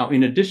 Now,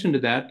 in addition to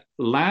that,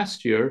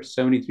 last year,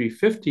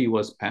 7350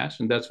 was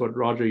passed, and that's what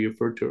Roger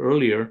referred to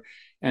earlier.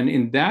 And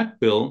in that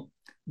bill,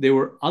 there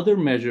were other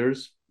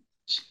measures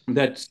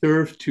that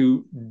served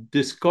to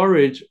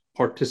discourage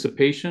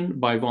participation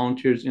by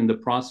volunteers in the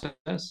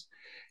process.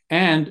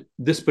 And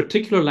this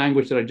particular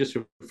language that I just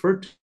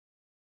referred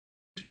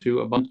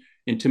to about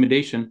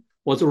intimidation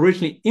was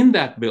originally in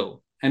that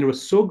bill, and it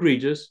was so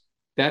egregious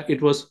that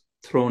it was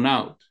thrown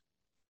out.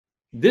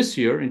 This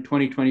year, in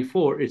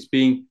 2024, it's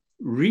being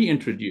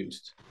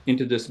reintroduced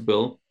into this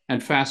bill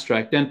and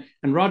fast-tracked. And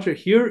Roger,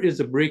 here is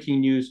the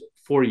breaking news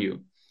for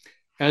you.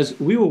 As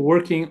we were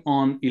working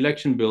on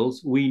election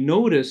bills, we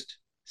noticed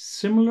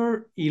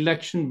similar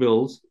election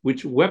bills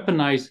which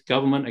weaponize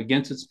government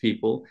against its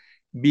people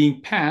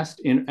being passed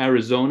in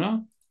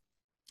Arizona,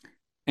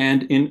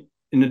 and in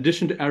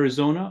addition to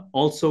Arizona,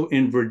 also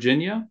in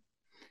Virginia.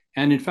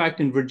 And in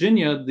fact, in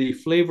Virginia, the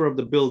flavor of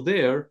the bill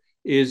there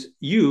is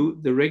you,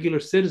 the regular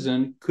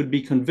citizen, could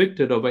be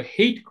convicted of a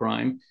hate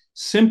crime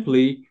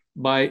simply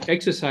by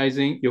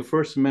exercising your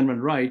First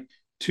Amendment right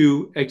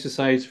to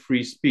exercise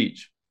free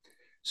speech.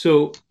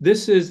 So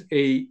this is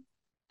a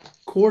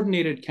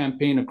coordinated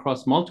campaign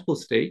across multiple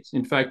states.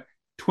 In fact,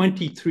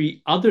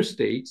 23 other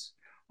states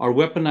are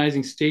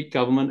weaponizing state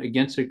government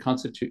against their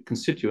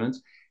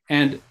constituents.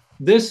 And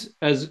this,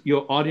 as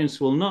your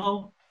audience will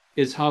know,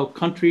 is how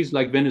countries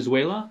like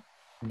Venezuela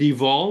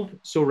devolved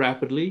so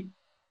rapidly.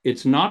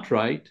 It's not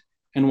right.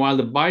 And while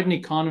the Biden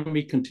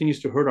economy continues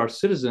to hurt our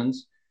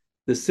citizens,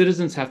 the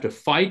citizens have to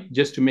fight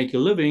just to make a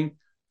living.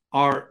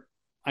 I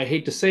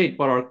hate to say it,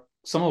 but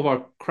some of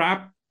our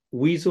crap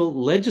weasel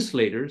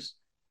legislators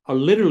are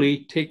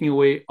literally taking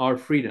away our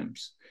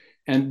freedoms.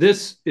 And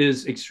this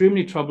is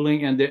extremely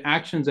troubling, and the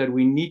actions that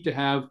we need to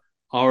have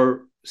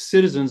our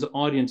citizens,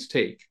 audience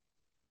take.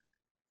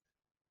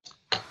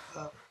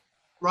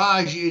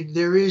 Raj,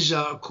 there is,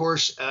 of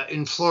course,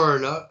 in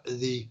Florida,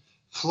 the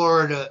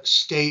Florida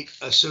State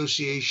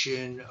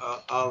Association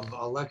of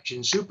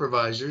Election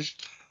Supervisors.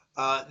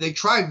 They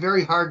try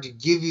very hard to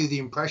give you the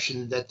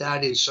impression that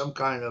that is some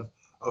kind of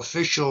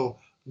official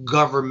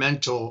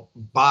governmental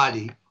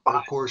body, but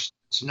of course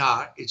it's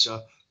not. It's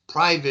a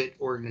private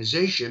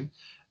organization,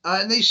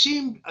 and they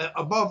seem,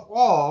 above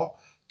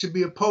all, to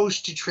be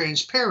opposed to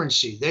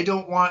transparency. They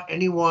don't want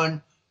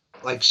anyone,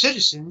 like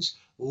citizens,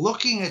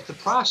 looking at the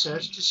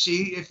process to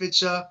see if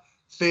it's a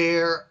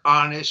fair,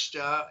 honest,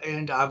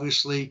 and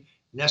obviously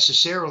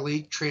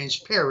necessarily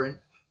transparent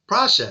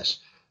process.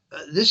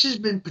 This has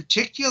been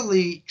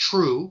particularly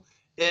true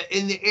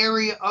in the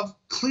area of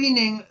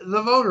cleaning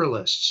the voter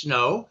lists.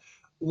 No,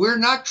 we're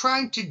not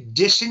trying to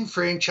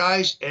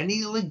disenfranchise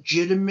any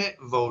legitimate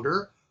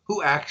voter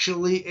who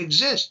actually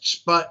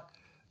exists, but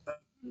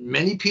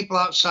many people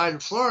outside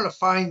of Florida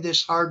find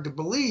this hard to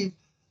believe.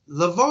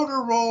 The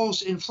voter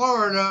rolls in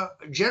Florida,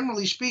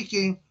 generally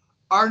speaking,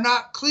 are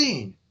not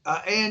clean,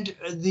 and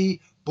the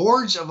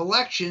boards of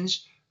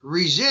elections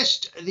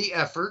resist the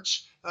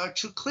efforts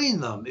to clean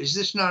them. Is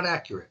this not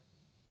accurate?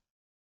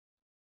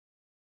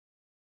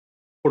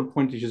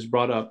 Point you just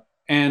brought up,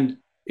 and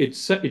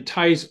it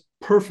ties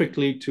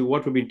perfectly to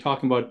what we've been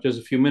talking about just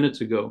a few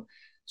minutes ago.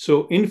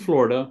 So in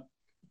Florida,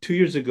 2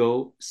 years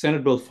ago,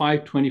 Senate Bill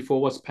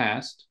 524 was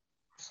passed,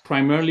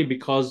 primarily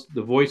because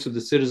the voice of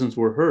the citizens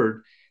were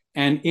heard.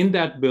 And in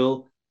that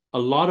bill, a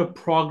lot of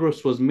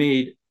progress was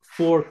made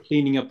for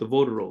cleaning up the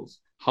voter rolls.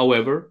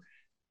 However,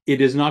 it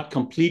is not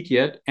complete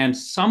yet, and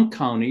some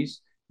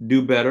counties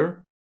do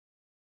better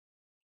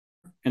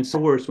and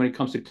some worse when it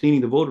comes to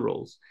cleaning the voter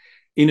rolls.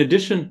 In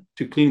addition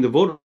to cleaning the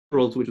voter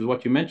rolls, which is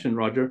what you mentioned,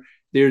 Roger,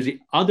 there's the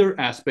other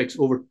aspects.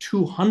 Over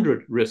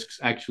 200 risks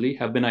actually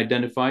have been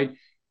identified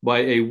by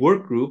a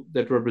work group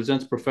that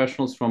represents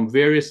professionals from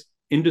various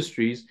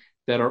industries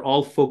that are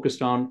all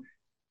focused on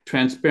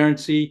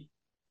transparency,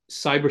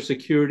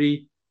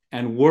 cybersecurity,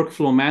 and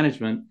workflow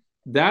management.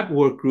 That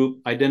work group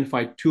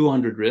identified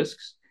 200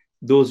 risks.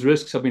 Those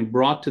risks have been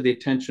brought to the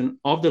attention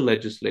of the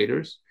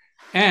legislators.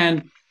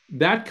 And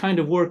that kind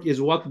of work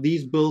is what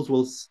these bills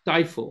will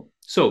stifle.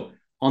 So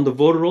on the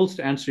voter rolls,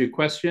 to answer your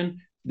question,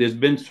 there's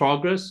been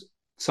progress.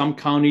 Some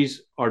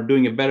counties are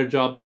doing a better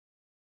job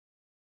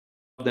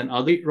than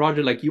others.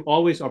 Roger, like you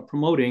always are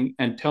promoting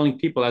and telling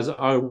people, as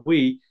are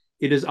we,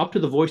 it is up to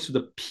the voice of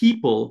the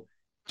people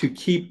to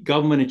keep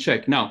government in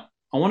check. Now,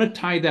 I want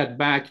to tie that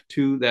back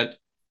to that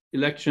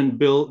election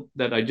bill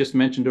that I just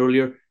mentioned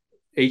earlier,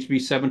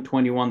 HB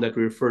 721 that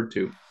we referred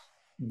to.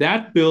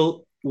 That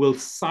bill will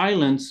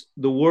silence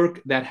the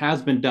work that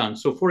has been done.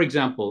 So, for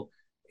example,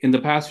 in the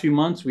past few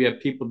months, we have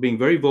people being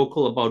very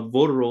vocal about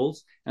voter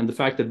rolls and the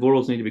fact that voter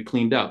rolls need to be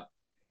cleaned up.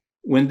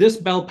 When this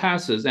bill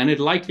passes, and it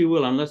likely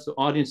will unless the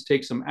audience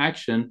takes some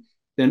action,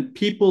 then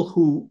people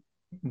who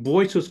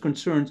voice those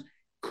concerns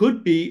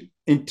could be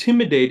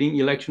intimidating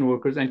election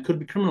workers and could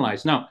be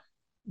criminalized. Now,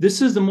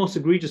 this is the most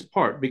egregious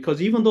part, because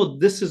even though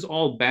this is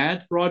all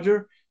bad,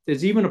 Roger,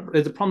 there's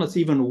a problem that's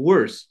even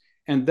worse.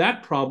 And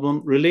that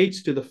problem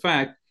relates to the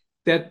fact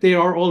that there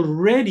are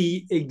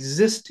already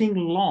existing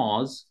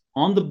laws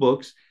on the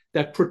books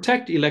that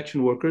protect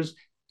election workers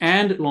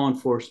and law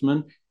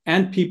enforcement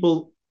and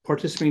people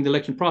participating in the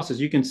election process.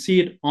 You can see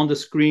it on the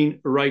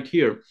screen right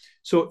here.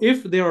 So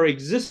if there are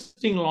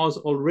existing laws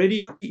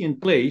already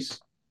in place,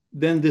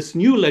 then this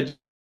new legislation,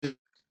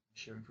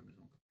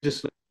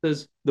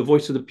 the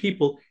voice of the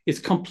people, is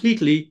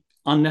completely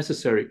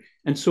unnecessary.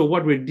 And so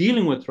what we're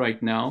dealing with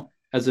right now,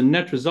 as a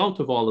net result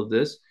of all of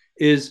this,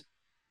 is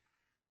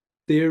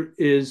there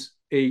is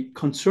a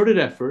concerted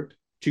effort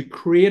to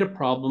create a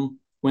problem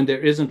when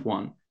there isn't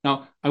one.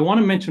 Now, I want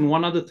to mention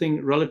one other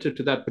thing relative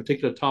to that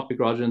particular topic,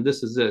 Roger, and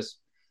this is this.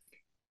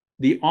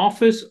 The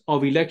Office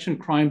of Election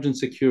Crimes and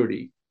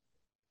Security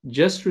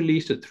just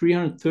released a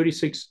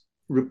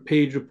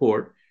 336-page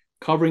report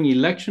covering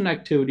election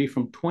activity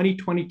from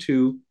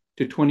 2022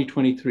 to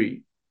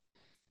 2023.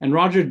 And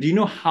Roger, do you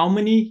know how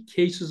many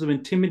cases of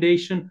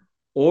intimidation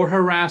or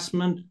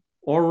harassment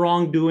or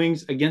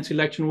wrongdoings against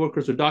election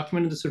workers are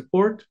documented in this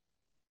report?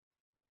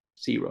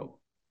 Zero.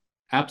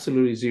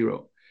 Absolutely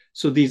zero.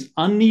 So these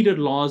unneeded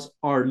laws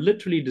are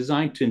literally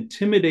designed to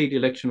intimidate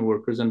election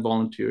workers and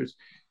volunteers.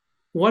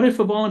 What if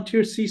a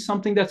volunteer sees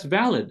something that's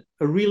valid,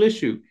 a real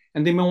issue,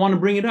 and they may want to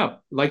bring it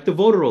up, like the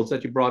voter rolls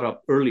that you brought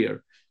up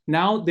earlier?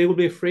 Now they will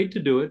be afraid to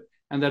do it,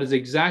 and that is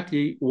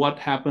exactly what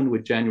happened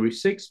with January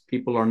 6th.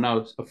 People are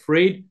now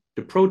afraid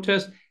to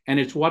protest, and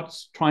it's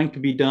what's trying to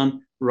be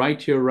done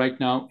right here, right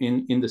now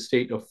in the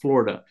state of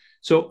Florida.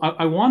 So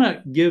I want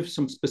to give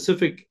some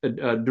specific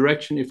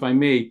direction, if I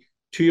may,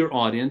 to your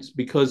audience,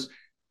 because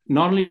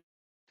not only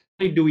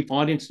do we,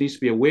 audience needs to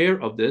be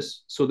aware of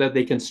this so that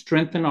they can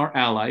strengthen our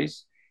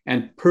allies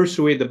and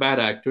persuade the bad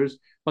actors,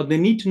 but they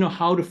need to know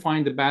how to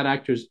find the bad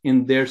actors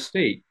in their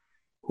state.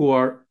 who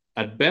are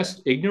at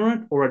best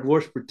ignorant or at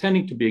worst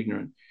pretending to be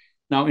ignorant.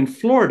 Now, in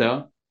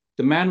Florida,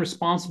 the man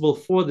responsible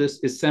for this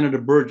is Senator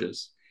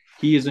Burgess.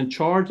 He is in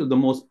charge of the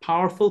most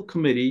powerful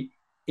committee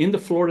in the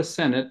Florida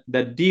Senate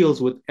that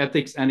deals with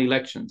ethics and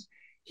elections.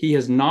 He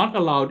has not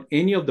allowed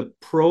any of the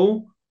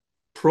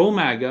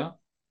pro-MAGA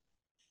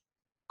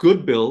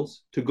good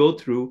bills to go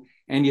through,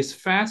 and he is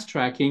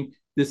fast-tracking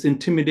this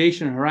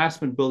intimidation and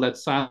harassment bill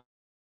that's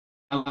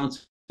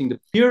silencing the.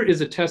 Here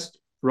is a test,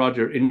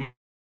 Roger, in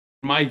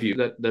my view,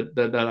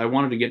 that I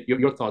wanted to get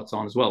your thoughts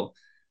on as well.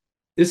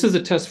 This is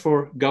a test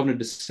for Governor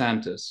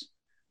DeSantis.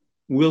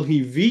 Will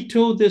he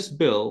veto this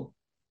bill,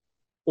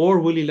 or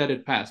will he let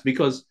it pass?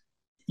 Because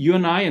you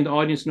and I and the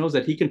audience knows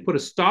that he can put a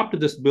stop to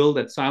this bill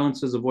that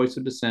silences the voice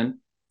of dissent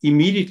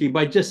immediately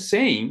by just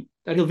saying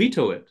that he'll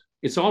veto it.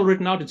 It's all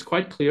written out. It's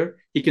quite clear.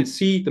 He can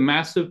see the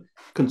massive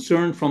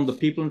concern from the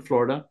people in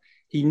Florida.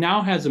 He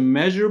now has a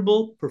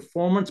measurable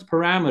performance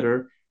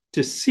parameter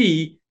to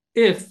see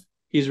if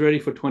he's ready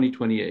for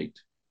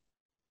 2028.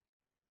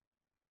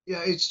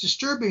 Yeah, it's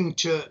disturbing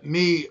to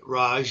me,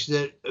 Raj,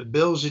 that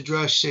bills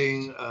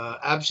addressing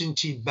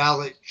absentee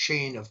ballot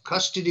chain of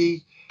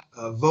custody,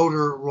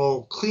 voter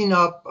roll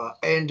cleanup,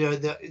 and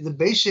the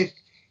basic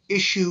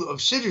issue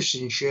of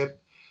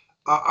citizenship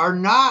are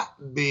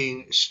not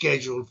being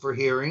scheduled for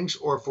hearings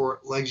or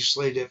for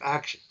legislative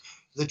action.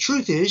 The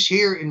truth is,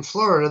 here in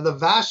Florida, the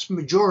vast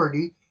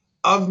majority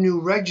of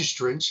new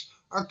registrants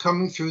are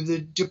coming through the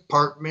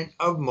Department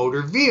of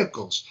Motor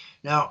Vehicles.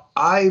 Now,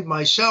 I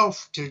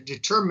myself, to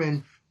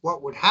determine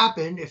what would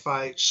happen if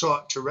I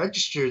sought to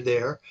register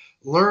there,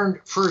 learned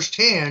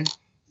firsthand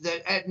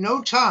that at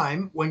no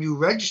time when you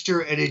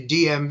register at a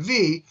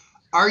DMV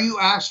are you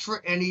asked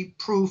for any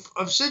proof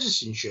of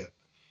citizenship.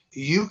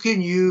 You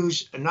can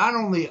use not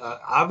only,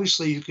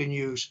 obviously, you can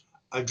use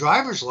a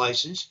driver's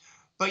license,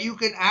 but you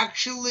can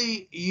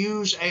actually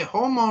use a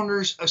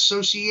homeowners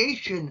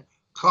association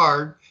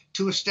card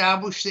to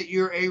establish that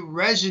you're a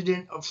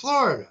resident of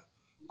Florida.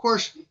 Of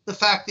course, the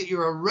fact that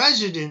you're a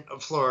resident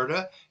of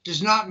Florida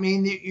does not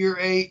mean that you're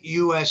a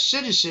U.S.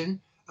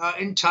 citizen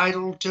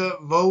entitled to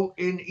vote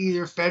in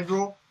either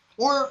federal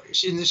or,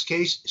 in this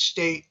case,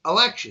 state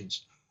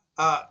elections.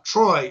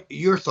 Troy,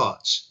 your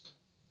thoughts?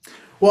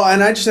 Well,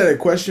 and I just had a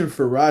question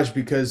for Raj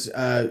because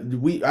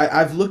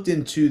I've looked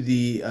into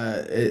the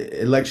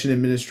election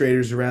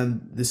administrators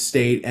around the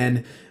state,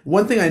 and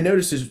one thing I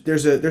noticed is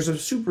there's a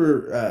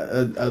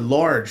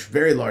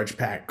very large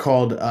PAC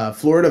called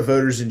Florida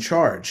Voters in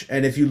Charge,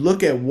 and if you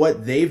look at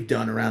what they've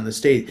done around the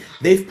state,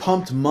 they've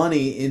pumped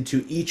money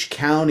into each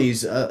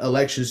county's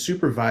election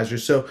supervisor.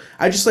 So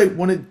I just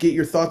want to get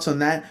your thoughts on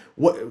that.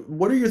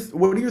 What are your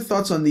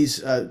thoughts on these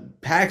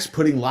PACs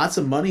putting lots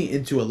of money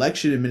into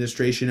election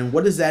administration, and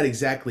what does that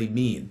exactly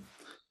mean?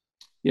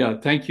 Yeah,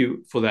 thank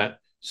you for that.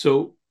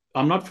 So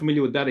I'm not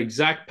familiar with that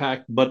exact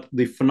PAC, but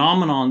the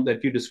phenomenon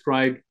that you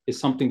described is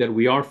something that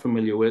we are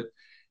familiar with.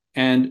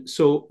 And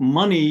so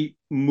money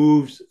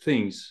moves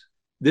things.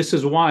 This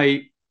is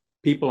why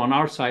people on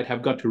our side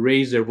have got to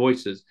raise their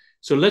voices.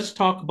 So let's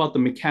talk about the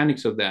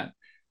mechanics of that.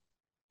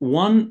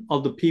 One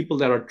of the people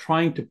that are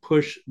trying to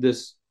push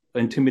this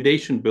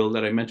intimidation bill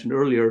that I mentioned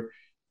earlier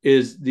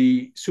is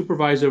the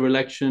supervisor of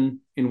election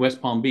in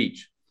West Palm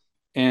Beach.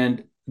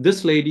 And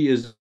this lady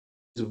is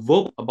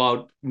vocal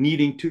about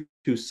needing to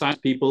silence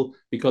people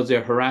because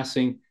they're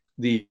harassing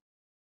the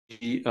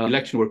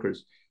election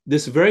workers.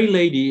 This very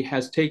lady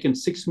has taken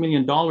 $6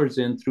 million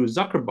in through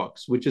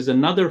Zuckerbucks, which is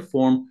another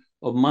form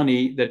of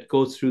money that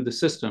goes through the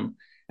system.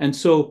 And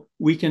so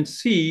we can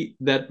see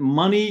that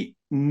money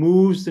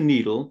moves the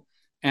needle,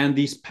 and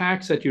these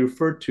PACs that you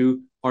referred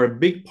to are a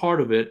big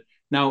part of it.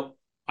 Now,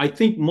 I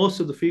think most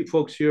of the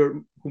folks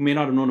here who may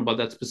not have known about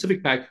that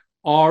specific PAC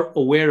are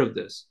aware of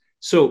this.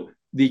 So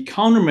the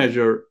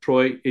countermeasure,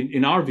 Troy,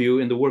 in our view,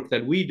 in the work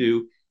that we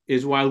do,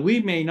 is while we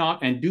may not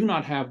and do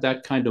not have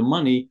that kind of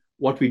money,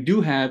 what we do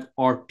have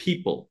are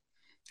people.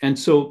 And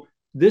so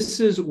this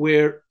is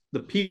where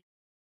the people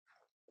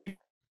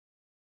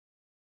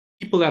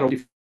that are,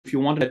 if you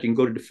want that, you can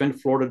go to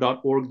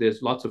defendflorida.org.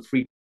 There's lots of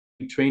free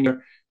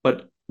training.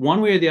 But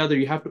one way or the other,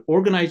 you have to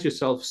organize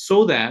yourself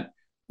so that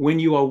when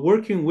you are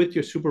working with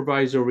your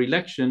supervisor or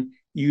election,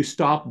 you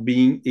stop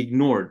being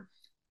ignored.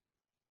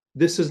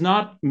 This is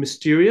not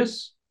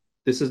mysterious.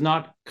 This is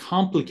not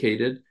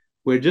complicated.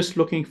 We're just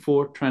looking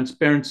for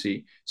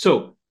transparency.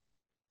 So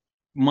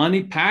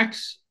money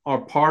PACs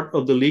are part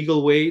of the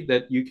legal way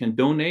that you can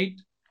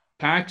donate.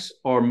 PACs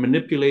are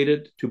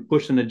manipulated to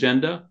push an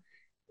agenda.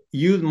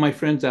 You, my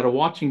friends that are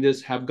watching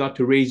this, have got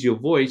to raise your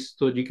voice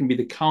so that you can be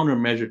the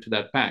countermeasure to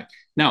that PAC.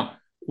 Now,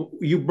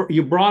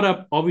 you brought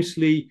up,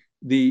 obviously,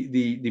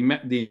 the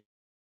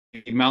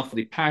mouth of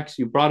the PACs.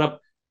 You brought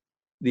up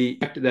the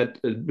fact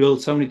that Bill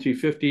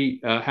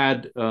 7350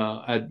 had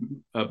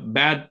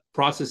bad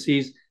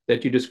processes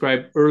that you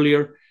described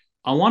earlier.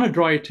 I want to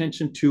draw your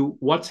attention to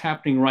what's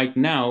happening right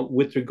now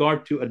with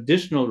regard to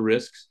additional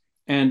risks.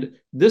 And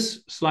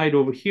this slide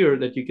over here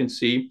that you can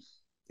see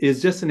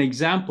is just an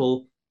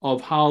example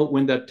of how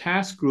when that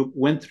task group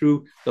went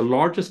through the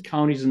largest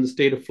counties in the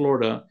state of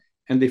Florida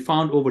and they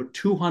found over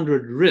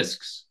 200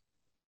 risks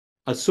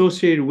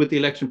associated with the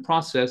election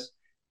process.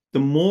 The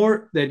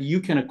more that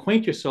you can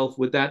acquaint yourself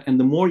with that and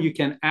the more you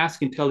can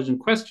ask intelligent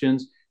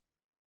questions,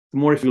 the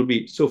more it will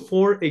be. So,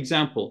 for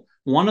example,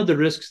 one of the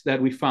risks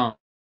that we found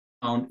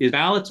is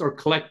ballots are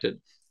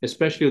collected,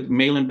 especially with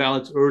mail-in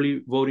ballots,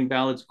 early voting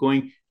ballots,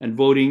 going and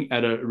voting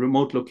at a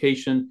remote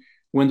location.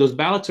 When those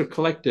ballots are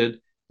collected,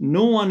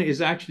 no one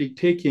is actually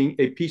taking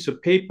a piece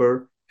of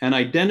paper and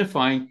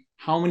identifying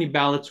how many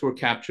ballots were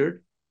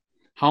captured,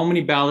 how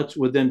many ballots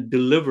were then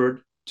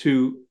delivered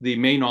to the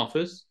main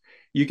office.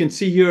 You can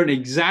see here an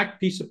exact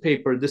piece of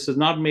paper. This is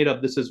not made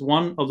up. This is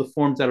one of the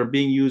forms that are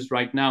being used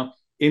right now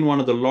in one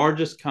of the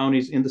largest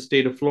counties in the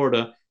state of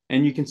Florida.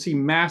 And you can see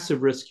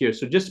massive risk here.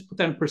 So just to put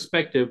that in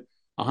perspective,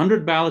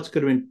 100 ballots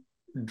could have been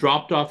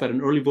dropped off at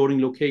an early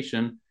voting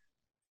location.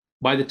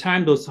 By the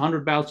time those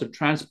 100 ballots are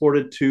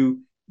transported to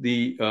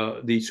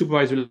the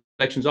supervisor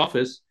elections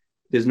office,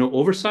 there's no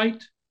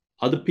oversight.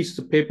 Other pieces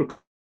of paper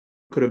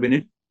could have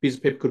been, piece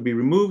of paper could be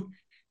removed.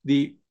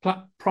 The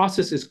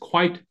process is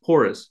quite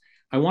porous.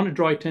 I want to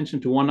draw attention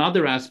to one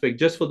other aspect,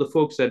 just for the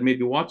folks that may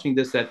be watching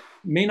this that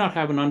may not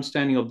have an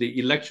understanding of the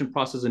election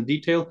process in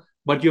detail,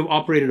 but you've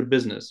operated a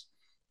business.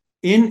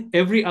 In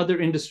every other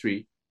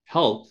industry,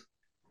 health,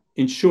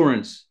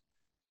 insurance,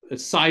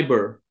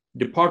 cyber,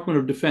 Department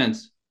of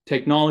Defense,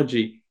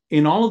 technology,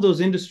 in all of those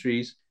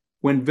industries,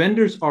 when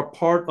vendors are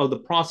part of the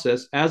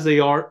process, as they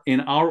are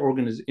in our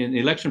in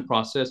election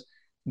process,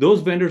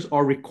 those vendors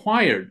are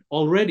required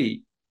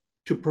already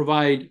to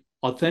provide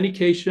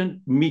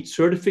authentication, meet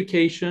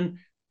certification,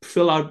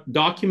 fill out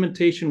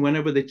documentation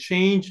whenever they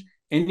change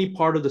any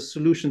part of the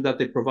solution that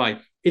they provide.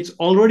 It's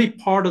already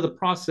part of the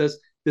process.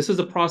 This is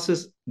a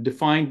process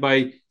defined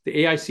by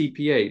the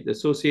AICPA, the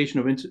Association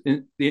of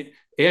the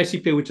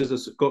AICPA, which is an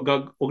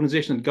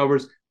organization that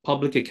governs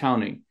public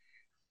accounting.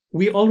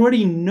 We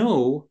already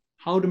know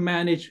how to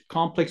manage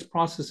complex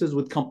processes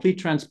with complete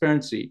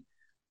transparency.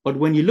 But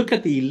when you look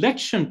at the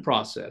election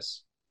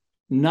process,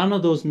 none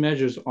of those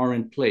measures are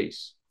in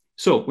place.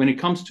 So when it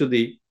comes to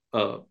the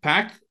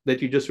pact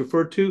that you just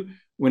referred to,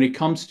 when it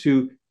comes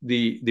to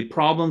the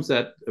problems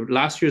that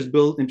last year's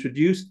bill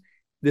introduced,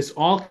 this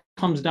all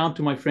comes down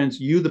to, my friends,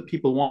 you, the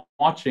people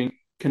watching,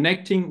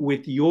 connecting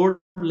with your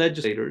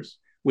legislators,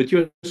 with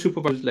your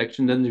supervisors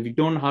election. And if you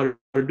don't know how to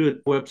do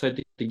it,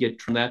 website to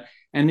get from that.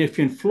 And if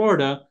you're in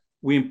Florida,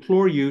 we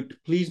implore you to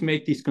please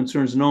make these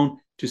concerns known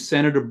to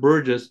Senator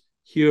Burgess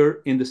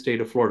here in the state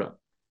of Florida.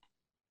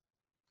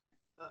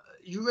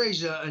 You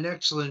raise an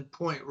excellent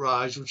point,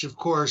 Raj, which, of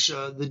course,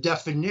 the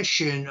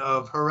definition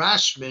of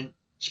harassment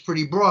is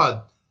pretty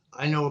broad.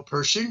 I know a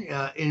person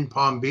in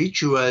Palm Beach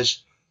who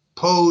has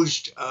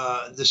posed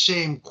the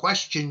same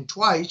question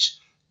twice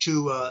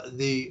to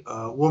the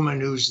woman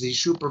who's the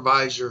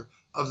supervisor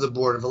of the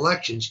Board of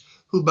Elections,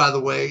 who, by the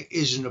way,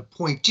 is an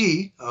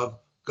appointee of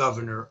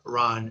Governor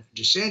Ron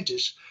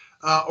DeSantis,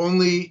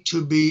 only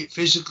to be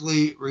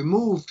physically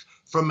removed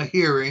from a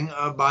hearing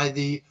by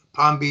the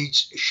Palm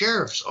Beach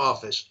Sheriff's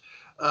Office.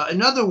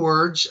 In other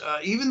words,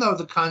 even though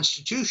the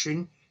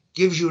Constitution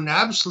gives you an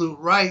absolute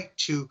right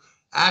to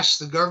ask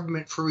the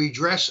government for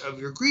redress of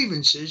your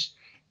grievances,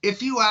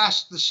 if you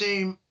ask the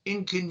same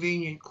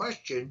inconvenient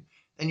question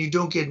and you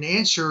don't get an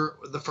answer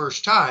the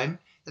first time,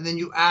 and then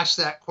you ask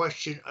that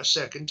question a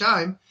second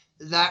time,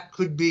 that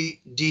could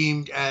be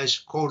deemed as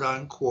quote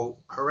unquote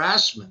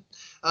harassment.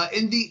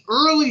 In the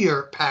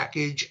earlier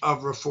package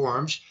of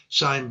reforms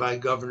signed by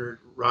Governor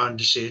Ron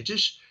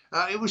DeSantis,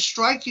 it was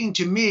striking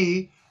to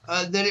me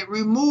that it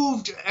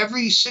removed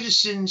every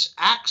citizen's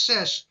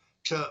access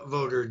to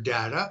voter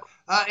data.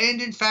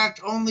 And in fact,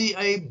 only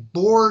a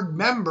board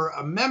member,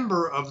 a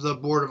member of the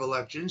Board of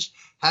Elections,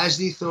 has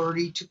the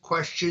authority to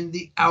question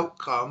the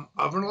outcome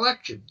of an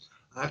election.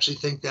 I actually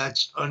think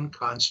that's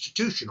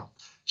unconstitutional.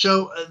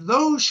 So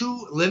those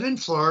who live in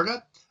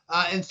Florida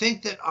and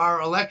think that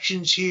our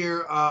elections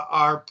here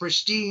are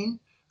pristine,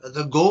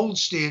 the gold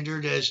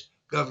standard, as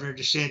Governor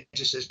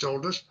DeSantis has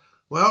told us,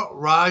 well,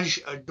 Raj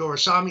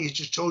Doraisamy has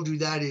just told you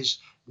that is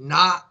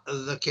not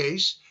the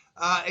case,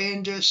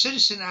 and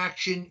citizen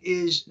action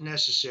is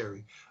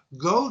necessary.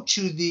 Go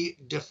to the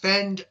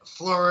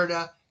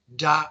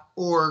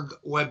defendflorida.org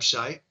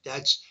website.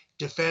 That's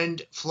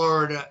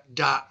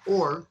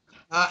defendflorida.org,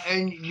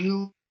 and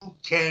you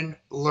can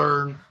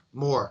learn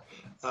more.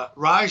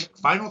 Raj,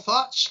 final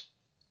thoughts?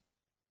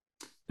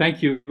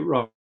 Thank you,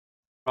 Roger.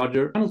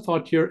 Final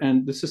thought here,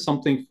 and this is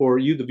something for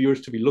you, the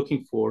viewers, to be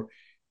looking for.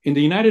 In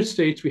the United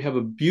States, we have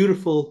a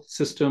beautiful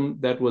system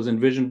that was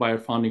envisioned by our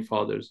founding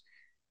fathers.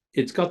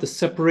 It's got the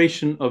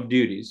separation of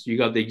duties. You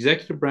got the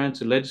executive branch,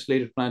 the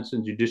legislative branch,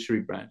 and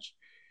judiciary branch.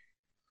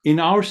 In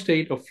our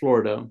state of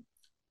Florida,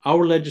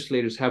 our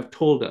legislators have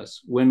told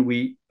us, when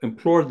we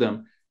implored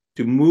them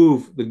to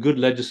move the good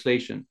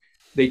legislation,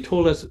 they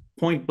told us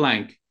point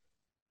blank,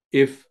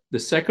 if the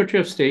Secretary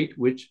of State,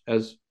 which,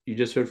 as you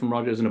just heard from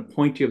Roger, is an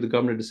appointee of the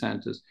Governor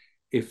DeSantis,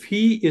 if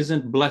he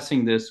isn't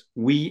blessing this,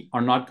 we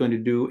are not going to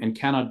do and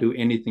cannot do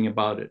anything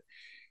about it.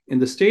 In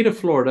the state of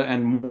Florida,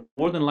 and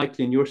more than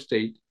likely in your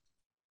state,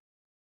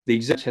 the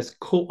executive has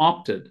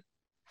co-opted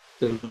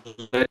the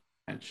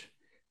branch.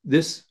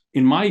 This,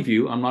 in my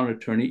view, I'm not an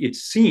attorney, it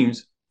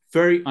seems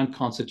very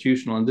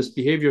unconstitutional, and this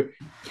behavior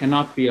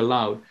cannot be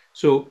allowed.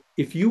 So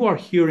if you are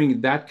hearing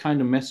that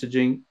kind of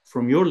messaging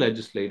from your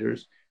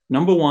legislators,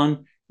 number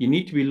one, you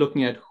need to be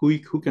looking at who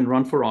can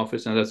run for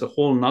office, and that's a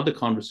whole nother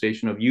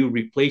conversation of you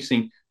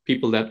replacing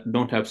people that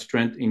don't have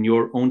strength in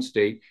your own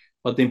state.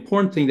 But the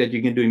important thing that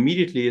you can do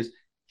immediately is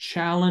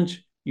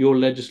challenge your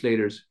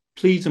legislators.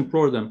 Please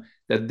implore them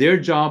that their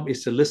job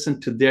is to listen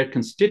to their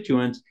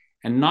constituents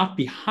and not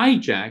be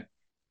hijacked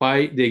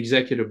by the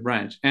executive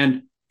branch.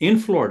 And in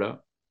Florida,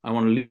 I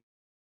want to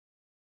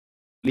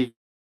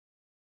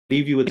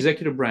leave you with the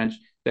executive branch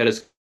that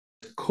has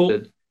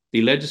coded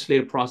the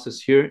legislative process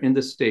here in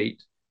the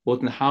state, both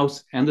in the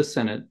House and the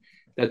Senate.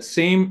 That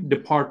same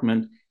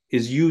department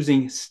is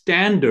using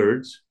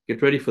standards,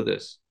 get ready for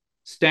this,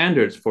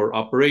 standards for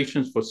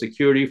operations, for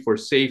security, for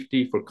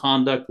safety, for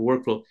conduct,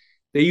 workflow.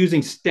 They're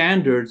using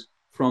standards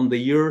from the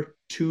year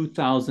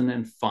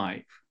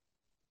 2005.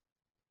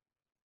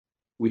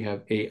 We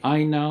have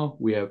AI now,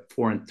 we have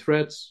foreign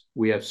threats,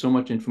 we have so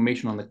much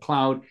information on the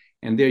cloud,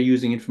 and they're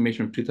using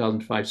information from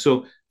 2005.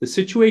 So the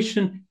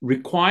situation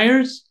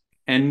requires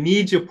and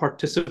needs your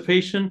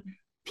participation.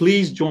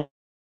 Please join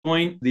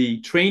the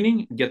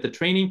training, get the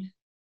training.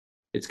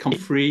 It's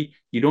completely free.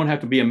 You don't have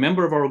to be a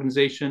member of our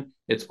organization.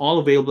 It's all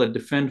available at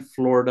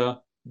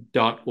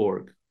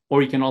defendflorida.org.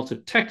 Or you can also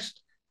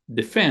text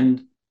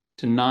DEFEND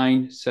to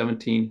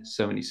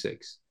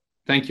 91776.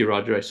 Thank you,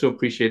 Roger. I so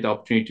appreciate the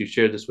opportunity to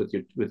share this with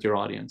your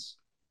audience.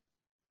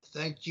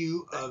 Thank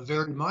you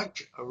very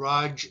much,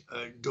 Raj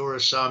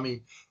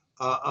Doraisamy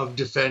of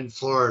Defend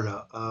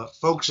Florida.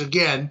 Folks,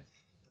 again,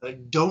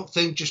 don't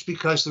think just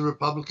because the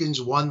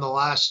Republicans won the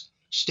last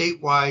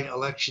statewide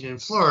election in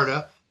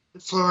Florida,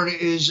 that Florida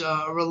is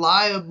a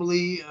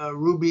reliably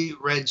ruby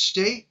red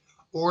state,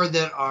 or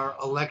that our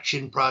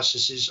election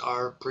processes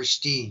are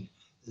pristine.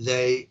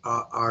 They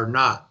are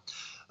not.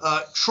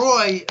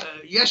 Troy,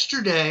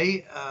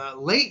 yesterday,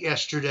 late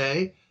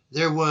yesterday,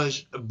 there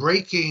was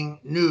breaking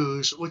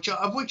news,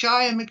 of which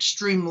I am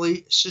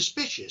extremely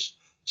suspicious.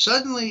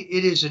 Suddenly,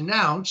 it is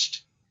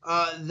announced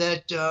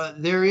that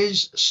there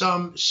is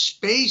some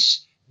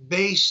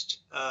space-based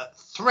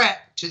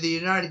threat to the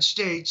United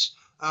States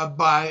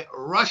by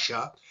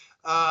Russia,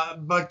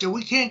 but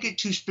we can't get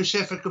too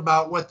specific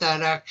about what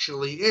that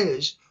actually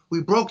is.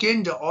 We broke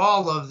into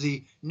all of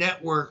the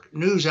network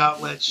news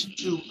outlets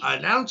to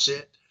announce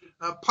it.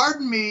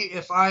 Pardon me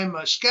if I'm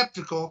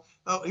skeptical.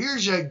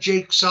 Here's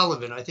Jake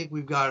Sullivan. I think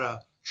we've got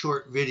a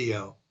short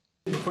video.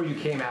 Before you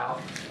came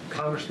out,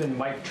 Congressman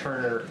Mike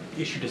Turner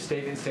issued a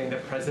statement saying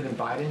that President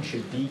Biden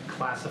should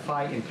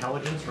declassify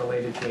intelligence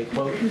related to a,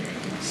 quote,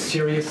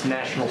 serious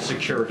national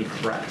security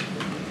threat.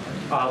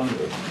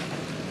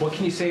 What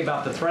can you say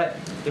about the threat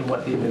and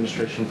what the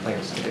administration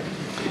plans to do?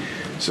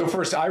 So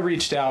first, I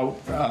reached out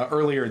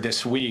earlier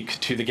this week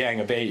to the Gang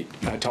of Eight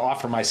to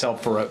offer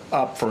myself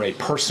up for a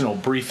personal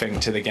briefing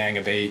to the Gang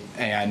of Eight,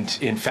 and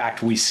in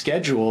fact, we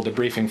scheduled a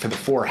briefing for the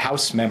 4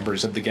 House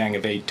members of the Gang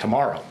of Eight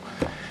tomorrow.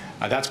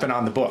 That's been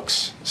on the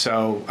books.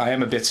 So I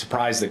am a bit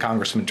surprised that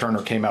Congressman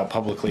Turner came out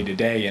publicly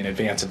today in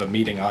advance of a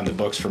meeting on the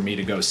books for me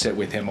to go sit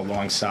with him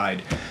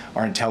alongside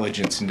our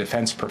intelligence and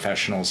defense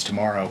professionals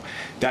tomorrow.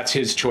 That's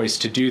his choice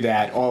to do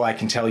that. All I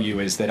can tell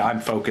you is that I'm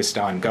focused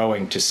on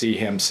going to see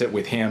him, sit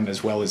with him,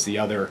 as well as the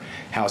other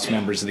House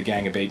members of the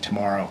Gang of Eight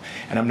tomorrow.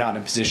 And I'm not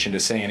in a position to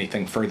say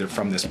anything further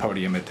from this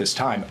podium at this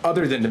time,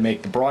 other than to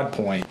make the broad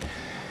point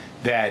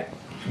that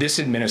this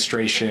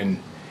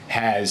administration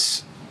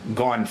has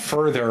gone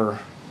further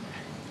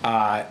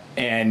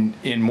and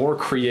in more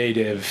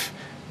creative,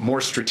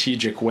 more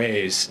strategic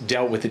ways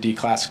dealt with the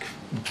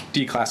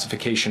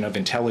declassification of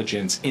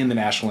intelligence in the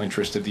national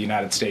interest of the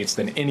United States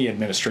than any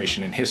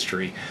administration in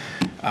history.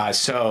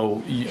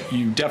 So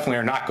you definitely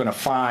are not going to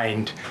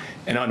find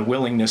an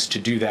unwillingness to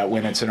do that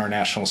when it's in our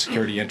national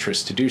security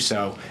interest to do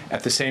so.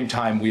 At the same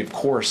time, we of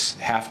course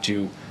have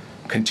to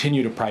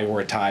continue to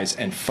prioritize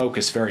and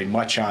focus very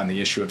much on the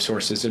issue of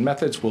sources and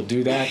methods. We'll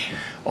do that.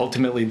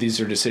 Ultimately,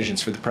 these are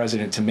decisions for the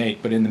president to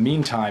make. But in the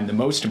meantime, the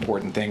most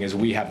important thing is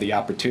we have the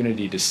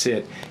opportunity to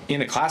sit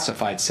in a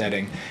classified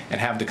setting and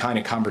have the kind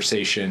of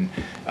conversation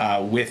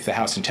with the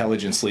House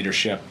intelligence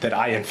leadership that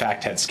I, in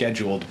fact, had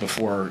scheduled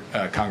before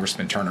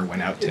Congressman Turner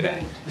went out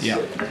today.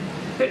 Yeah.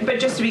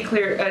 But just to be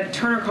clear,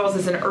 Turner calls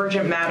this an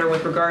urgent matter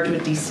with regard to a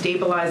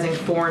destabilizing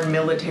foreign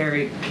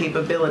military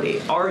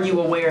capability. Are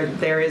you aware that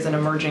there is an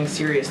emerging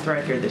serious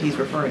threat here that he's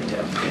referring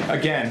to?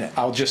 Again,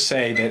 I'll just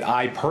say that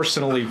I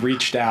personally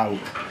reached out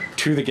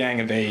to the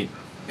Gang of Eight.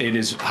 It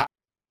is...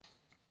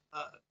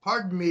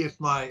 Pardon me if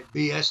my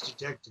BS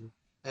detector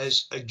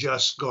has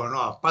just gone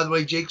off. By the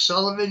way, Jake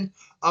Sullivan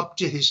up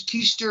to his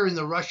keister in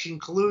the Russian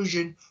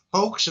collusion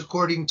hoax,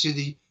 according to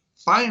the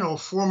final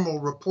formal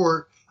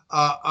report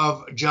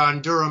of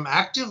John Durham,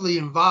 actively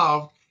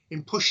involved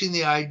in pushing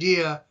the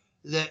idea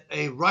that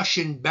a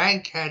Russian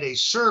bank had a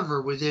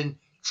server within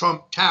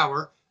Trump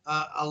Tower.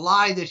 a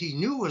lie that he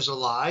knew was a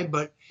lie,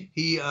 but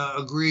he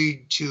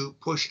agreed to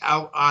push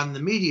out on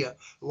the media.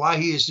 Why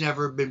he has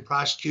never been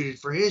prosecuted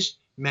for his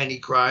many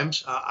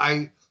crimes,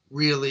 I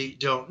really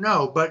don't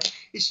know. But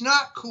it's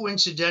not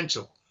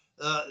coincidental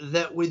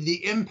that with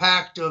the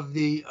impact of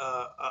the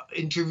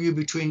interview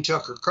between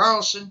Tucker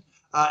Carlson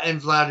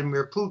and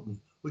Vladimir Putin,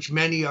 which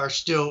many are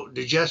still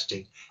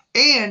digesting,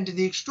 and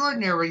the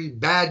extraordinary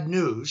bad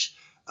news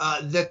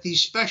that the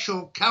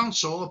special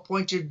counsel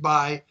appointed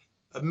by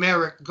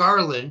Merrick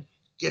Garland,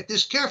 get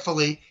this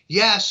carefully,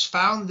 yes,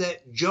 found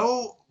that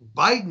Joe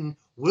Biden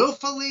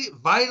willfully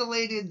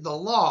violated the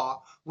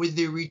law with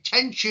the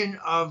retention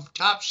of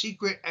top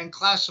secret and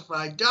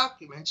classified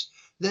documents,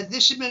 that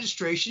this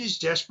administration is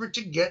desperate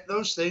to get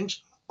those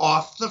things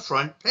off the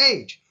front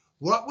page.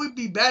 What would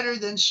be better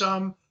than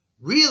some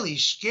really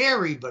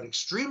scary but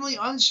extremely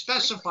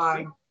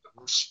unspecified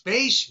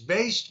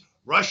space-based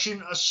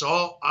Russian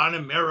assault on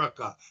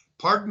America?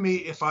 Pardon me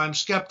if I'm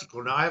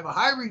skeptical. Now, I have a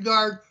high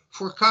regard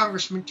for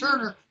Congressman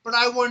Turner, but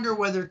I wonder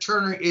whether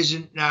Turner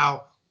isn't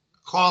now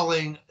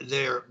calling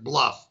their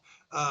bluff.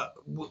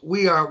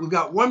 We've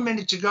got 1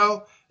 minute to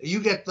go.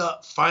 You get the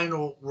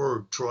final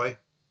word, Troy.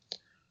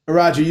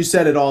 Roger, you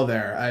said it all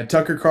there.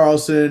 Tucker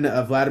Carlson,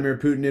 Vladimir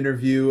Putin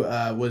interview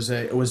was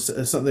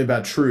something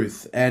about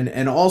truth,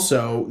 and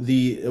also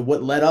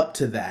what led up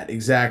to that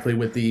exactly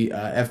with the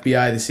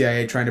FBI, the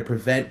CIA trying to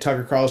prevent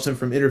Tucker Carlson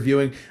from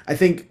interviewing. I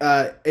think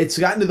it's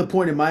gotten to the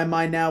point in my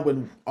mind now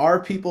when our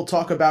people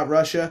talk about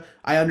Russia,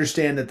 I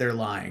understand that they're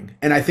lying,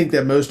 and I think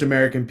that most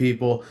American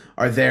people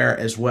are there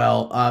as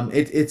well.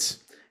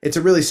 It's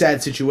a really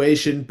sad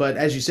situation, but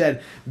as you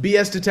said,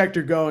 BS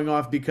detector going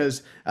off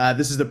because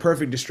this is the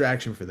perfect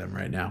distraction for them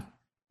right now.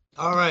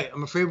 All right,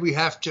 I'm afraid we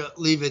have to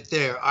leave it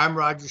there. I'm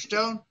Roger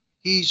Stone.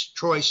 He's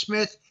Troy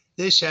Smith.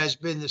 This has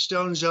been the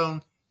Stone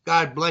Zone.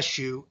 God bless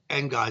you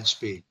and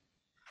Godspeed.